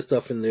lot of good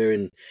stuff in there,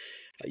 and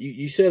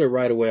you said it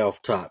right away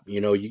off top.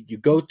 You know, you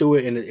go through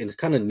it, and it's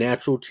kind of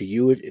natural to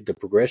you. The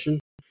progression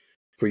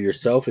for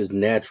yourself is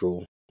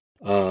natural.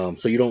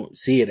 So you don't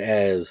see it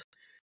as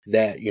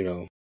that, you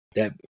know,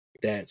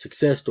 that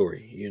success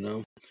story, you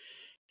know.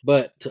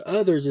 But to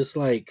others, it's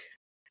like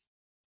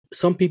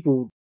some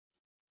people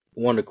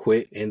want to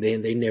quit and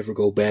then they never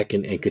go back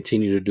and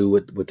continue to do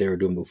what they were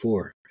doing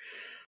before.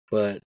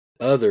 But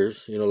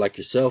others, you know, like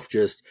yourself,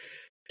 just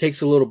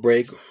takes a little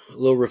break, a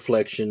little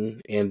reflection,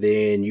 and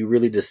then you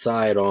really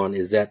decide on,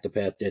 is that the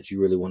path that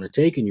you really want to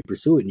take, and you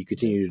pursue it and you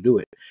continue to do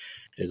it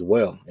as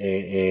well.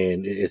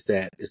 And it's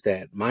that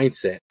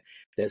mindset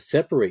that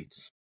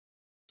separates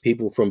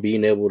people from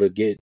being able to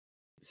get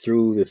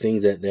through the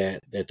things that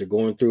they're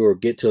going through, or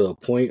get to a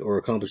point or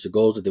accomplish the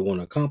goals that they want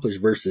to accomplish,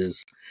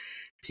 versus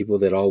people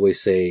that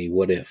always say,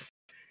 what if,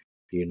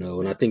 you know.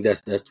 And I think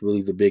that's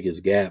really the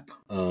biggest gap.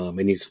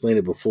 And you explained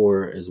it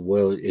before as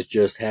well. It's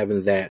just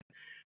having that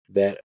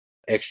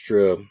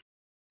extra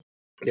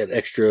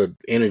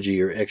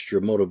energy or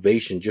extra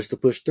motivation just to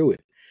push through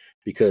it,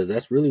 because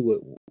that's really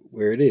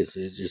where it is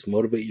just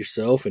motivate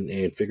yourself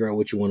and figure out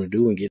what you want to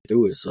do and get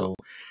through it. So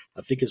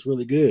I think it's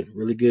really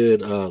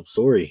good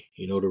story,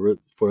 you know,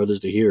 for others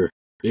to hear,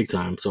 big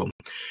time. So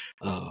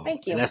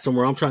thank you. And that's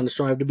somewhere I'm trying to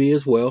strive to be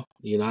as well.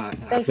 You know,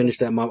 I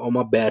finished on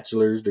my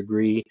bachelor's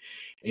degree,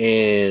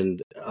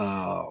 and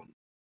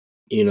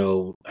you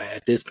know,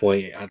 at this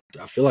point,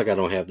 I feel like I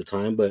don't have the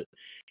time, but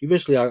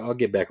eventually I'll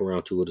get back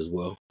around to it as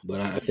well.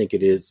 But I think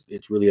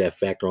it's really that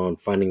factor on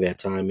finding that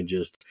time and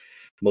just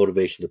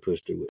motivation to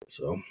push through it.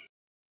 So,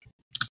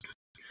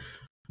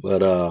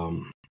 but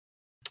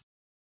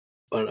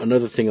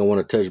another thing I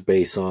want to touch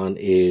base on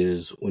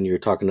is when you're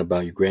talking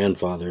about your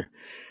grandfather,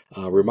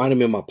 reminded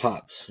me of my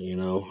pops. You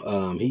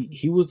know,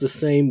 he was the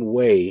same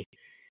way.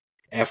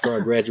 After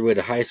I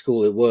graduated high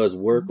school, it was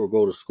work or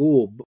go to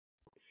school.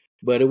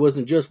 But it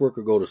wasn't just work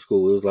or go to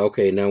school. It was like,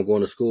 okay, now I'm going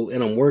to school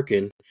and I'm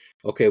working.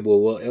 Okay, well,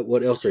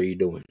 what else are you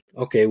doing?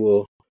 Okay,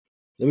 well,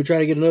 let me try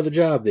to get another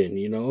job then.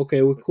 You know,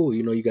 okay, well, cool.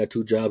 You know, you got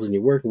 2 jobs and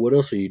you're working. What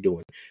else are you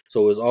doing?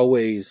 So it's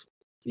always,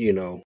 you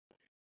know,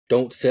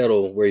 don't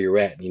settle where you're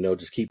at. You know,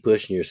 just keep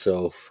pushing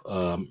yourself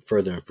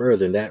further and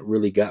further. And that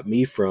really got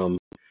me from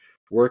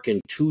working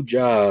 2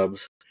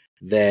 jobs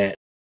that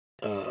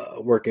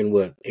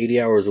working 80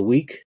 hours a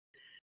week,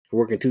 for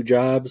working 2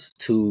 jobs,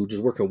 to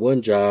just working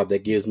 1 job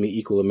that gives me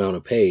equal amount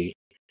of pay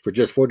for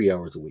just 40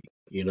 hours a week,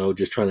 you know,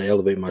 just trying to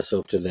elevate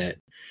myself to that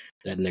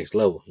next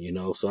level, you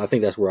know. So I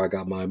think that's where I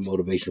got my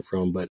motivation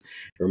from, but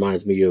it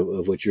reminds me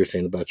of what you're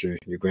saying about your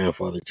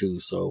grandfather too.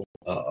 So,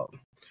 but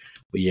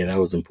yeah, that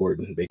was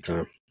important. Big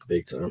time.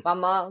 My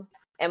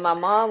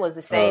mom was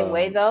the same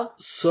way though.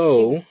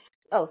 So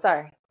Oh,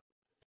 sorry.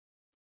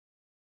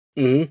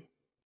 Mm-hmm.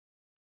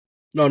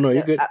 No,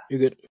 you're good. You're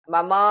good.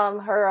 My mom,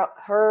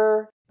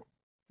 her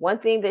one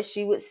thing that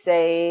she would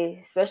say,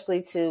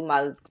 especially to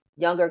my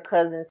younger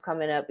cousins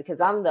coming up,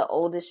 because I'm the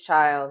oldest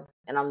child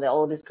and I'm the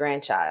oldest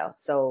grandchild,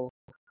 so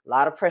a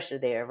lot of pressure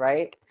there,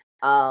 right?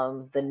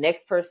 The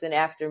next person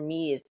after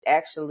me is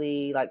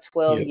actually like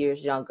 12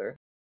 years younger,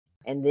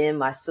 and then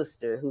my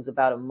sister, who's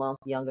about a month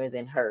younger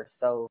than her.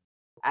 So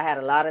I had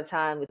a lot of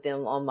time with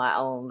them on my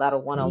own, a lot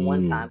of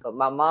one-on-one time. But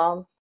my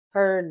mom,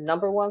 her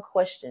number one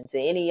question to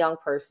any young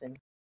person,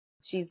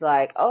 she's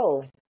like,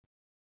 "Oh,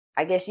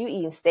 I guess you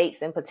eating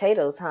steaks and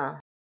potatoes, huh?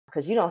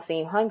 Because you don't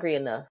seem hungry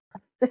enough."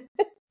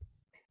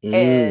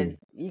 And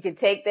you can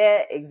take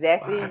that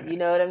exactly, you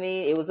know what I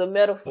mean? It was a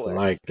metaphor. I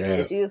like that.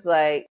 And she was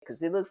like,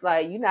 because it looks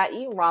like you're not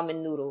eating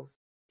ramen noodles.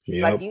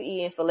 It's like you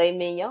eating filet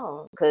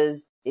mignon.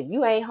 Because if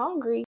you ain't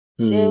hungry,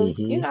 then,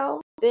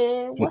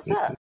 then what's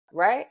up,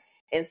 right?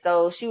 And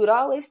so she would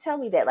always tell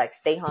me that, like,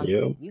 stay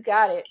hungry. You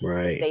got it.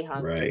 Right. Stay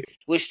hungry. Right.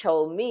 Which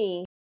told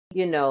me,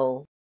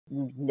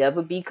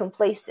 never be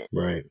complacent.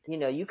 Right.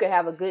 You could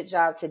have a good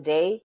job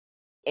today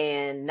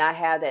and not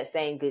have that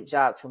same good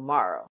job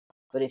tomorrow.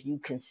 But if you're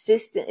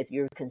consistent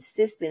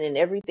in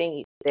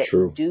everything that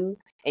you do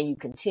and you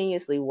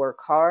continuously work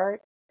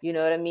hard, you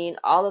know what I mean?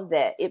 All of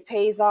that, it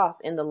pays off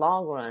in the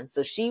long run.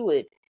 So she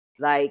would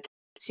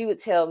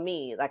tell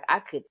me, like, I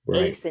could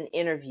ace an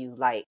interview.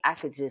 Like, I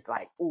could just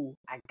like, ooh,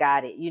 I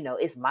got it.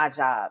 It's my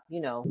job,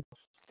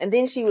 And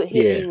then she would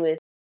hit me with,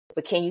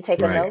 but can you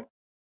take a no?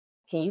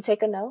 Can you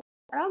take a no?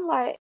 And I'm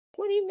like,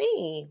 what do you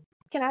mean?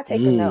 Can I take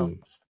a no?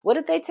 What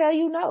if they tell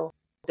you no?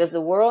 Does the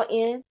world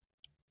end?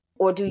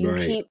 Or do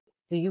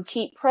you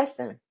keep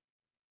pressing?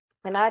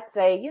 And I'd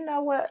say, you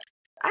know what?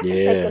 I can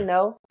take a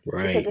no.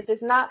 Because if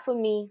it's not for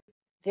me,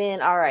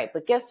 then all right.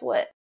 But guess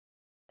what?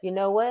 You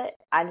know what?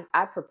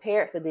 I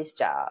prepared for this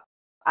job.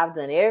 I've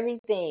done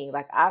everything.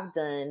 Like, I've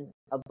done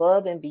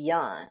above and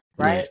beyond,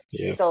 right?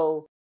 Yeah.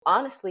 So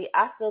honestly,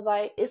 I feel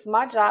like it's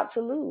my job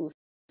to lose.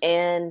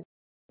 And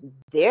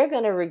they're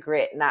going to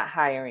regret not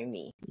hiring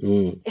me.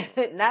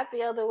 Not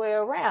the other way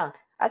around.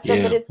 I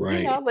said,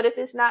 but if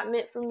it's not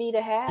meant for me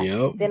to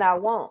have, then I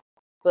won't.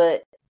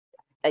 But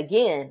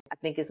again, I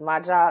think it's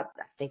my job.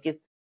 I think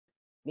it's,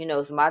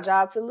 it's my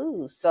job to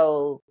lose.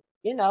 So,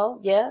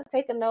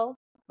 take a no,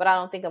 but I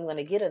don't think I'm going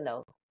to get a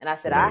no. And I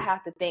said, I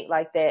have to think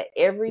like that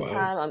every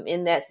time I'm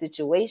in that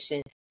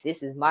situation.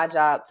 This is my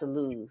job to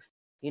lose.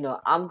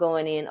 I'm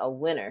going in a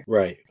winner.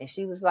 Right. And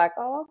she was like,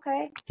 oh,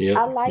 okay.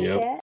 I like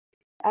that.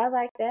 I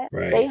like that.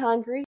 Stay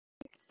hungry.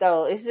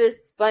 So it's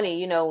just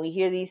funny, we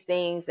hear these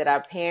things that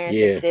our parents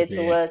have said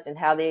to us and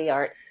how they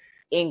are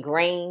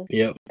ingrained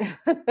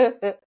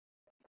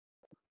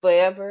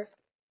forever.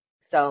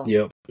 So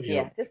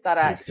just thought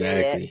I'd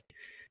share that.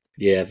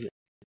 Yeah,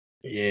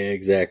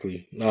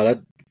 exactly.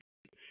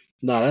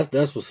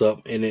 That's what's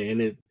up,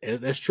 and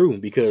that's true,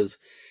 because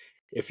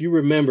if you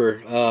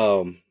remember,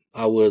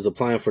 I was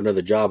applying for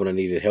another job and I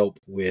needed help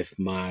with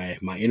my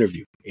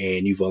interview,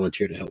 and you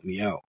volunteered to help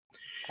me out.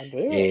 I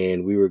did.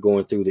 And we were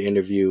going through the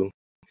interview,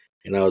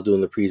 and I was doing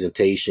the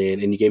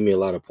presentation, and you gave me a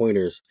lot of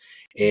pointers.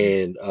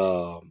 And,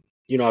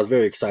 I was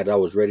very excited. I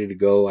was ready to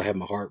go. I had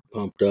my heart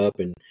pumped up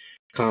and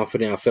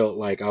confident. I felt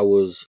like I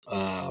was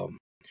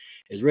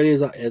as ready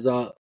as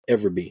I'll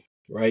ever be,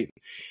 right?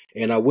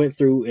 And I went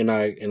through and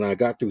I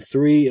got through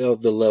 3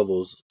 of the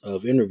levels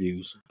of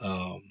interviews,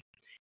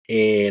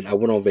 and I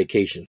went on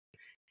vacation.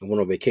 I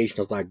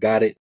was like,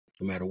 got it.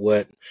 No matter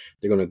what,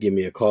 they're going to give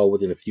me a call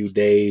within a few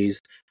days.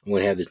 I'm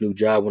going to have this new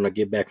job when I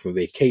get back from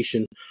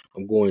vacation.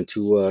 I'm going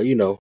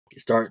to,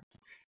 start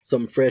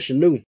something fresh and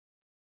new.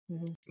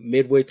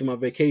 Midway through my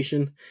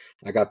vacation,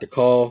 I got the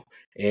call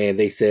and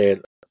they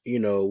said,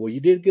 well,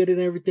 you did good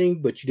and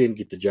everything, but you didn't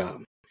get the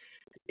job.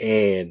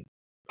 And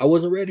I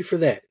wasn't ready for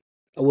that.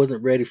 I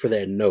wasn't ready for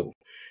that. No,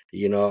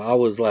 I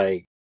was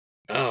like,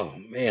 oh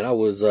man, I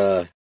was,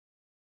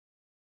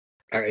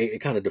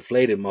 it kind of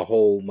deflated my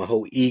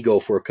whole ego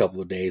for a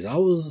couple of days. I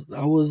was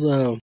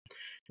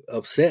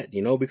upset,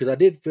 because I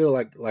did feel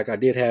like I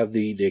did have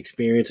the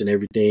experience and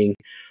everything.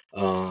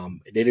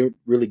 They didn't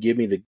really give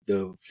me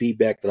the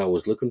feedback that I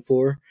was looking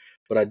for,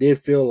 but I did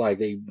feel like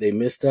they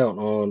missed out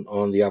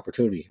on the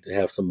opportunity to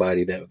have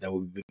somebody that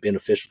would be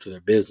beneficial to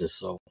their business.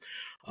 So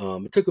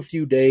it took a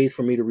few days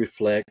for me to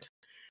reflect.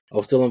 I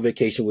was still on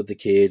vacation with the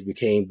kids. We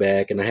came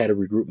back and I had to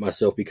regroup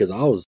myself because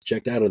I was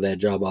checked out of that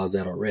job I was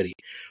at already.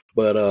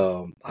 But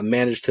I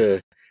managed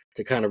to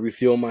kind of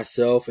refuel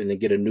myself and then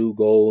get a new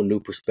goal, new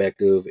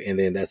perspective. And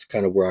then that's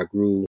kind of where I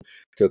grew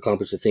to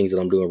accomplish the things that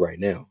I'm doing right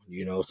now.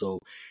 So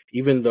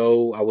even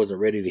though I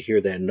wasn't ready to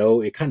hear that no,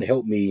 it kind of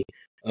helped me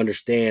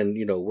understand,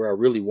 where I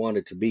really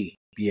wanted to be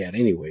at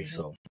anyway.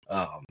 So,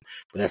 but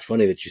that's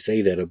funny that you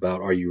say that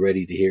about, are you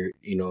ready to hear,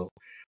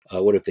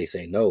 what if they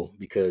say no?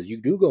 Because you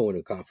do go in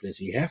with confidence,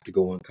 and you have to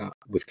go in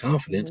with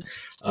confidence.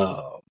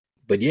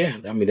 But yeah,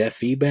 I mean, that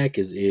feedback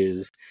is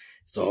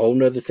it's a whole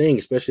nother thing,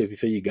 especially if you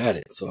feel you got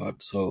it.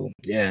 So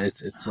yeah,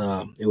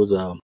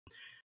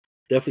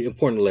 it definitely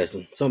important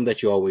lesson. Something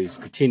that you always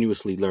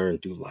continuously learn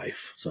through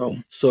life.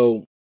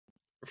 So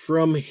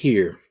from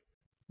here,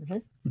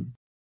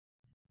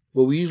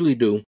 what we usually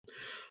do,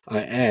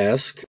 I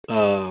ask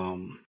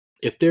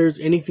if there's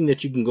anything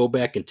that you can go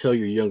back and tell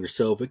your younger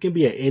self. It can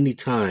be at any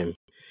time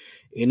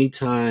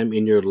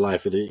in your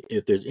life.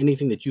 If there's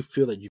anything that you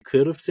feel that you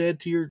could have said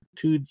to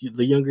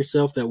the younger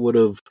self that would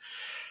have,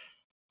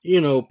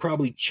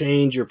 probably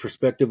changed your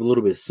perspective a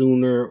little bit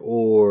sooner,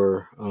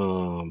 or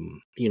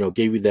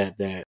gave you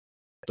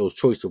those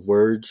choice of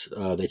words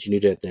that you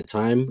needed at that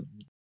time,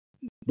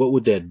 what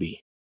would that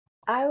be?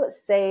 I would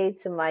say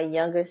to my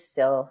younger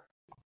self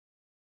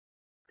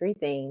 3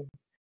 things.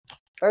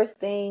 First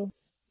thing,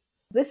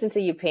 listen to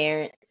your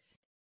parents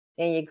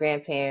and your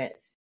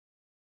grandparents.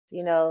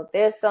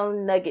 There's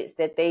some nuggets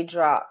that they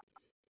drop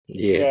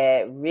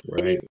that really,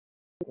 right.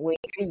 when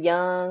you're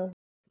young,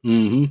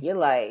 you're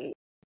like,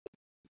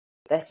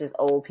 that's just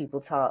old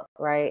people talk,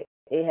 right?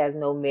 It has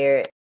no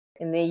merit.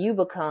 And then you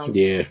become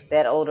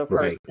that older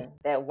person,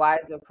 that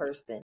wiser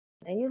person.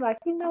 And you're like,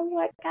 you know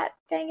what? God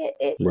dang it,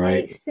 it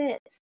makes sense.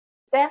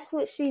 That's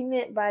what she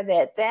meant by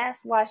that. That's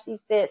why she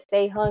said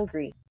stay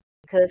hungry.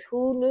 Because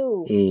who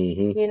knew?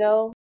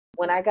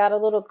 When I got a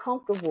little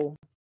comfortable,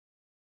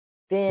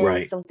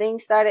 then some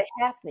things started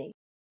happening.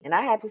 And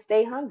I had to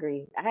stay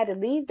hungry. I had to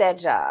leave that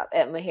job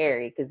at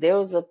Meharry because there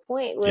was a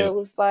point where it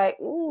was like,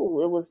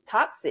 ooh, it was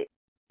toxic.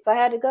 So I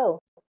had to go.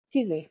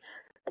 Excuse me.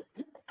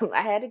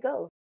 I had to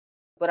go.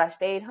 But I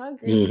stayed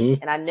hungry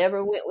and I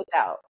never went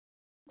without.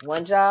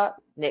 One job,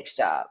 next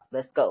job.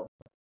 Let's go.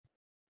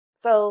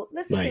 So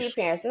listen to your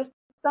parents.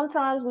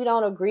 Sometimes we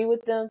don't agree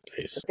with them,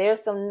 but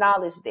there's some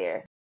knowledge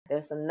there.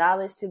 There's some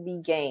knowledge to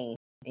be gained.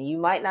 And you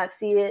might not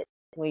see it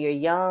when you're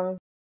young,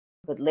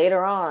 but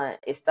later on,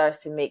 it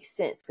starts to make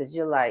sense because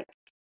you're like,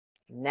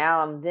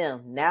 now I'm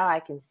them. Now I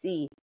can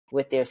see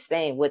what they're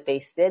saying, what they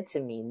said to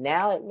me.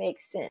 Now it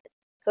makes sense.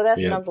 So that's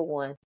number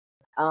 1.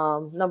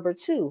 Number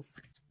 2.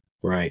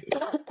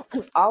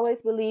 Always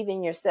believe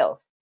in yourself.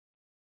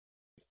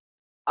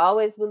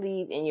 Always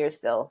believe in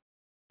yourself.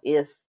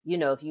 If you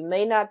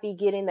may not be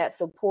getting that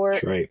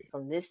support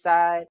from this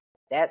side,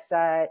 that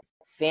side,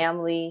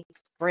 family,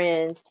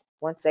 friends,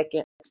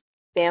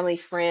 family,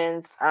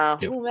 friends,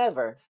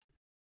 whomever,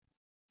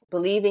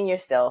 believe in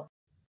yourself.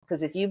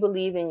 Because if you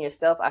believe in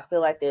yourself, I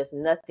feel like there's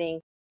nothing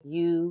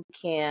you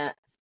can't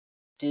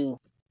do.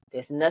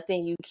 There's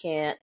nothing you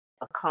can't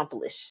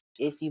accomplish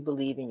if you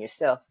believe in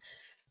yourself.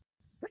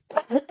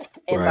 And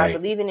by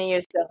believing in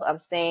yourself,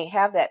 I'm saying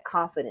have that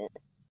confidence.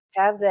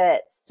 Have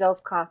that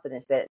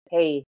self-confidence that,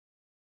 hey,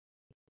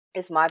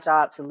 it's my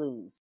job to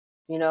lose.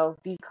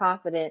 Be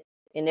confident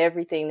in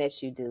everything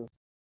that you do.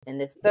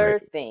 And the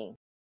third thing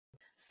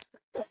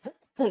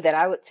that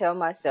I would tell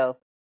myself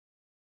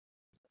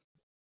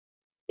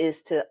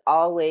is to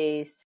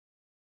always,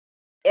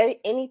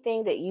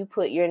 anything that you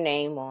put your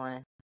name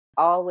on,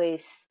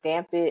 always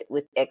stamp it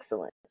with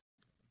excellence.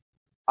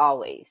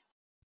 Always.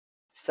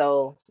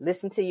 So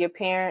listen to your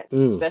parents,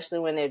 especially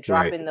when they're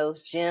dropping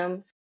those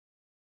gems.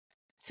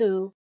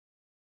 2,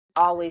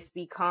 always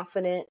be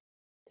confident,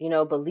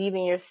 believe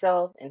in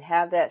yourself and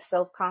have that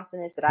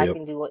self-confidence that I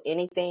can do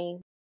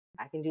anything.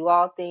 I can do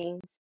all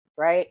things,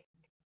 right?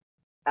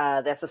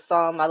 That's a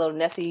song my little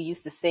nephew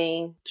used to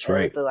sing.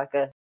 It's like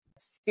a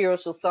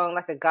spiritual song,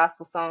 like a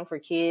gospel song for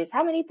kids.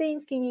 How many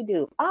things can you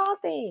do? All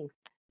things,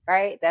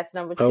 right? That's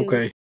number 2.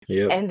 Okay.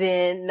 Yep. And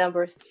then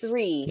number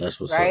 3, that's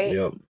what's right?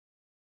 up. Yep.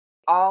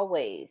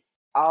 Always,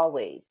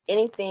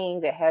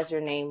 anything that has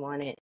your name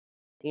on it,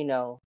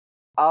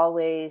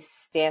 always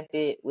stamp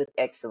it with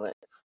excellence.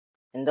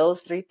 And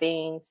those 3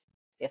 things,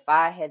 if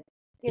I had,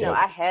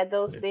 I had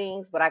those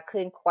things, but I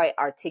couldn't quite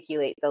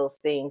articulate those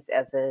things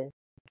as a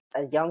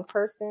young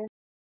person.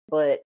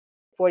 But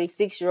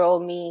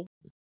 46-year-old me,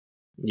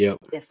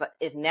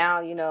 if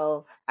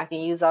now, I can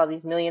use all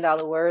these $1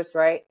 million words,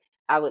 right?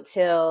 I would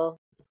tell,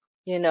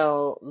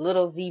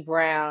 little V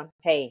Brown,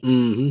 hey,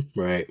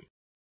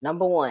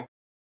 number 1,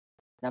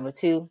 number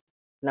 2,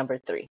 number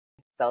 3.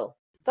 So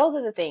those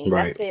are the things.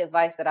 That's the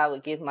advice that I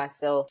would give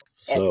myself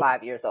at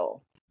 5 years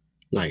old.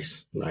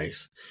 Nice.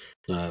 Thanks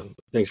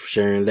for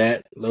sharing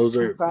that. Those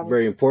are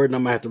very important.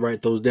 I'm gonna have to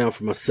write those down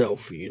for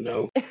myself.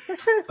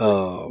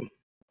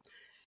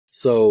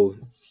 So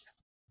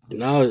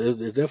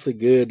it's definitely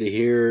good to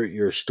hear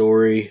your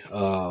story.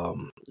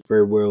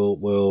 Very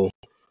well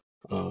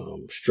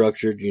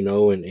structured.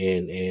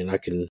 And I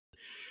can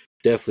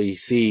definitely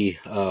see,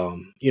 how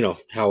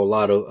a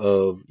lot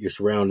of your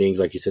surroundings,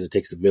 like you said, it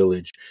takes a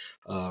village,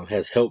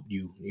 has helped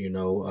you,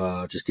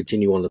 just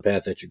continue on the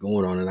path that you're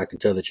going on. And I can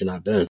tell that you're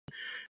not done,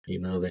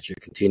 that you're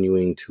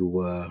continuing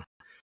to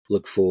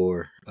look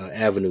for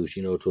avenues,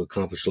 to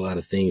accomplish a lot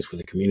of things for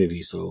the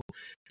community. So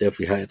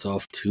definitely hats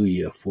off to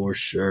you for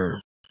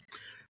sure.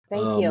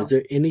 Thank you. Is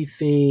there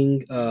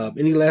anything,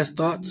 any last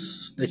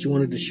thoughts that you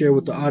wanted to share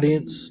with the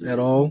audience at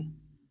all?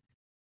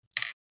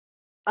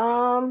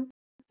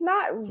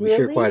 Not really. We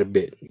shared quite a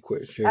bit.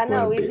 I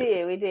know we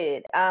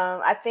did.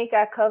 I think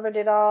I covered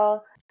it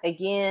all.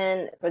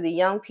 again, for the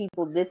young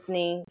people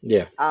listening,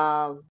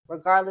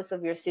 regardless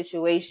of your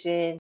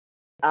situation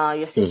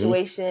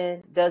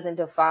doesn't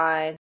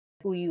define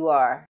who you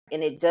are,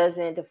 and it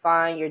doesn't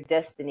define your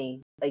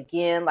destiny.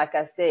 Again, like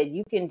I said,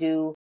 you can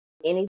do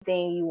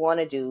anything you want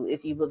to do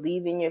if you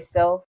believe in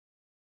yourself,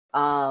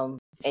 and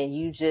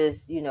you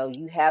just,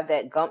 you have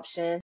that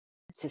gumption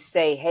to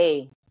say,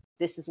 hey,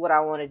 this is what I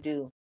want to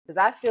do. Because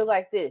I feel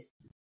like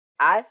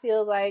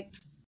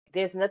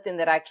there's nothing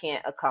that I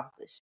can't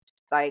accomplish.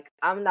 Like,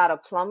 I'm not a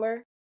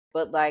plumber,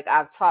 but like,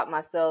 I've taught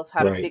myself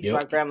how to fix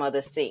my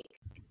grandmother's sink.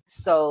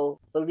 So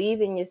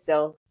believe in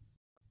yourself.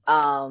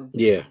 And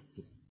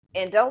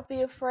don't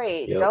be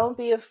afraid. Don't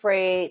be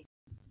afraid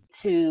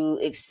to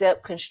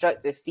accept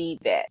constructive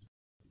feedback,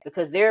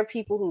 because there are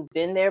people who've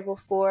been there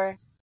before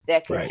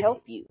that can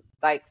help you.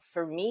 Like,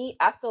 for me,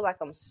 I feel like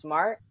I'm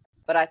smart,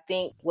 but I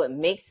think what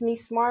makes me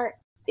smart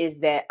is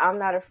that I'm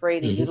not afraid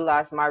to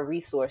utilize my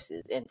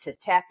resources and to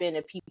tap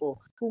into people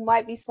who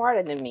might be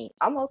smarter than me.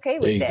 I'm okay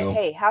with that.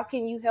 Hey, how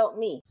can you help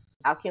me?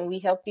 How can we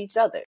help each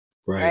other?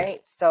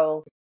 Right?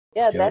 So,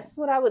 that's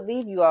what I would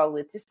leave you all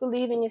with. Just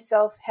believe in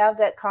yourself, have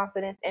that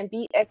confidence, and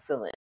be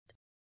excellent.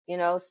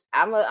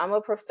 I'm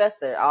a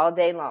professor all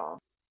day long,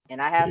 and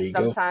I have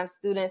sometimes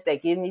students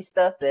that give me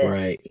stuff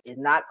that is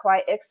not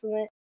quite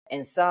excellent,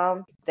 and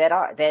some that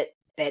are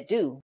that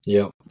do.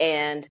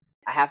 And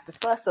I have to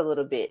fuss a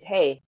little bit.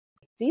 Hey,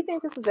 do you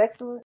think this was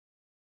excellent?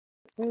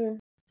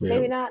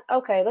 Maybe not.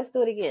 Okay, let's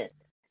do it again.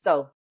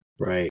 So,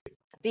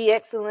 be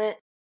excellent,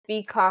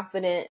 be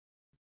confident,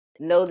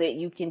 know that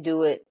you can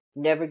do it,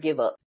 never give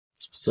up.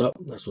 That's what's up.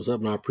 That's what's up.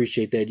 And I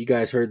appreciate that. You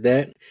guys heard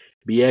that.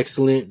 Be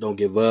excellent. Don't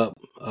give up.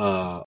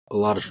 A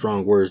lot of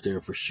strong words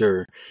there for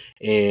sure.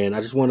 And I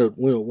just want to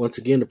once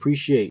again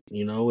appreciate,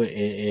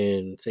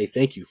 and say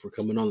thank you for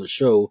coming on the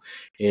show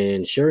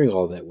and sharing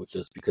all that with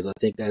us, because I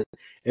think that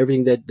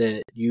everything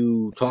that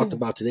you talked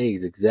about today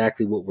is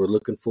exactly what we're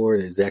looking for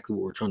and exactly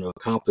what we're trying to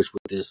accomplish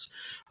with this,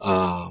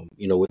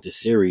 with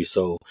this series.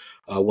 So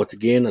once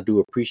again, I do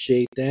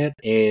appreciate that.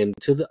 And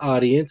to the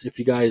audience, if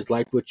you guys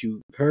like what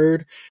you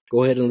heard,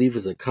 go ahead and leave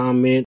us a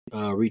comment,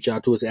 reach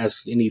out to us,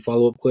 ask any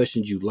follow-up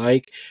questions you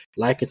like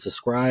and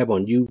subscribe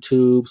on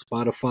YouTube,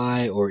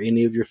 Spotify, or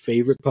any of your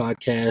favorite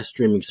podcast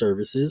streaming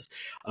services.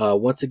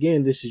 Once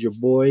again, this is your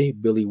boy,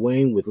 Billy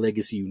Wayne with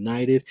Legacy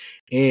United,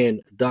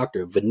 and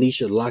Dr.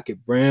 Vanisha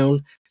Lockett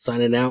Brown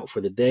signing out for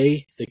the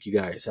day. Thank you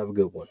guys. Have a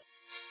good one.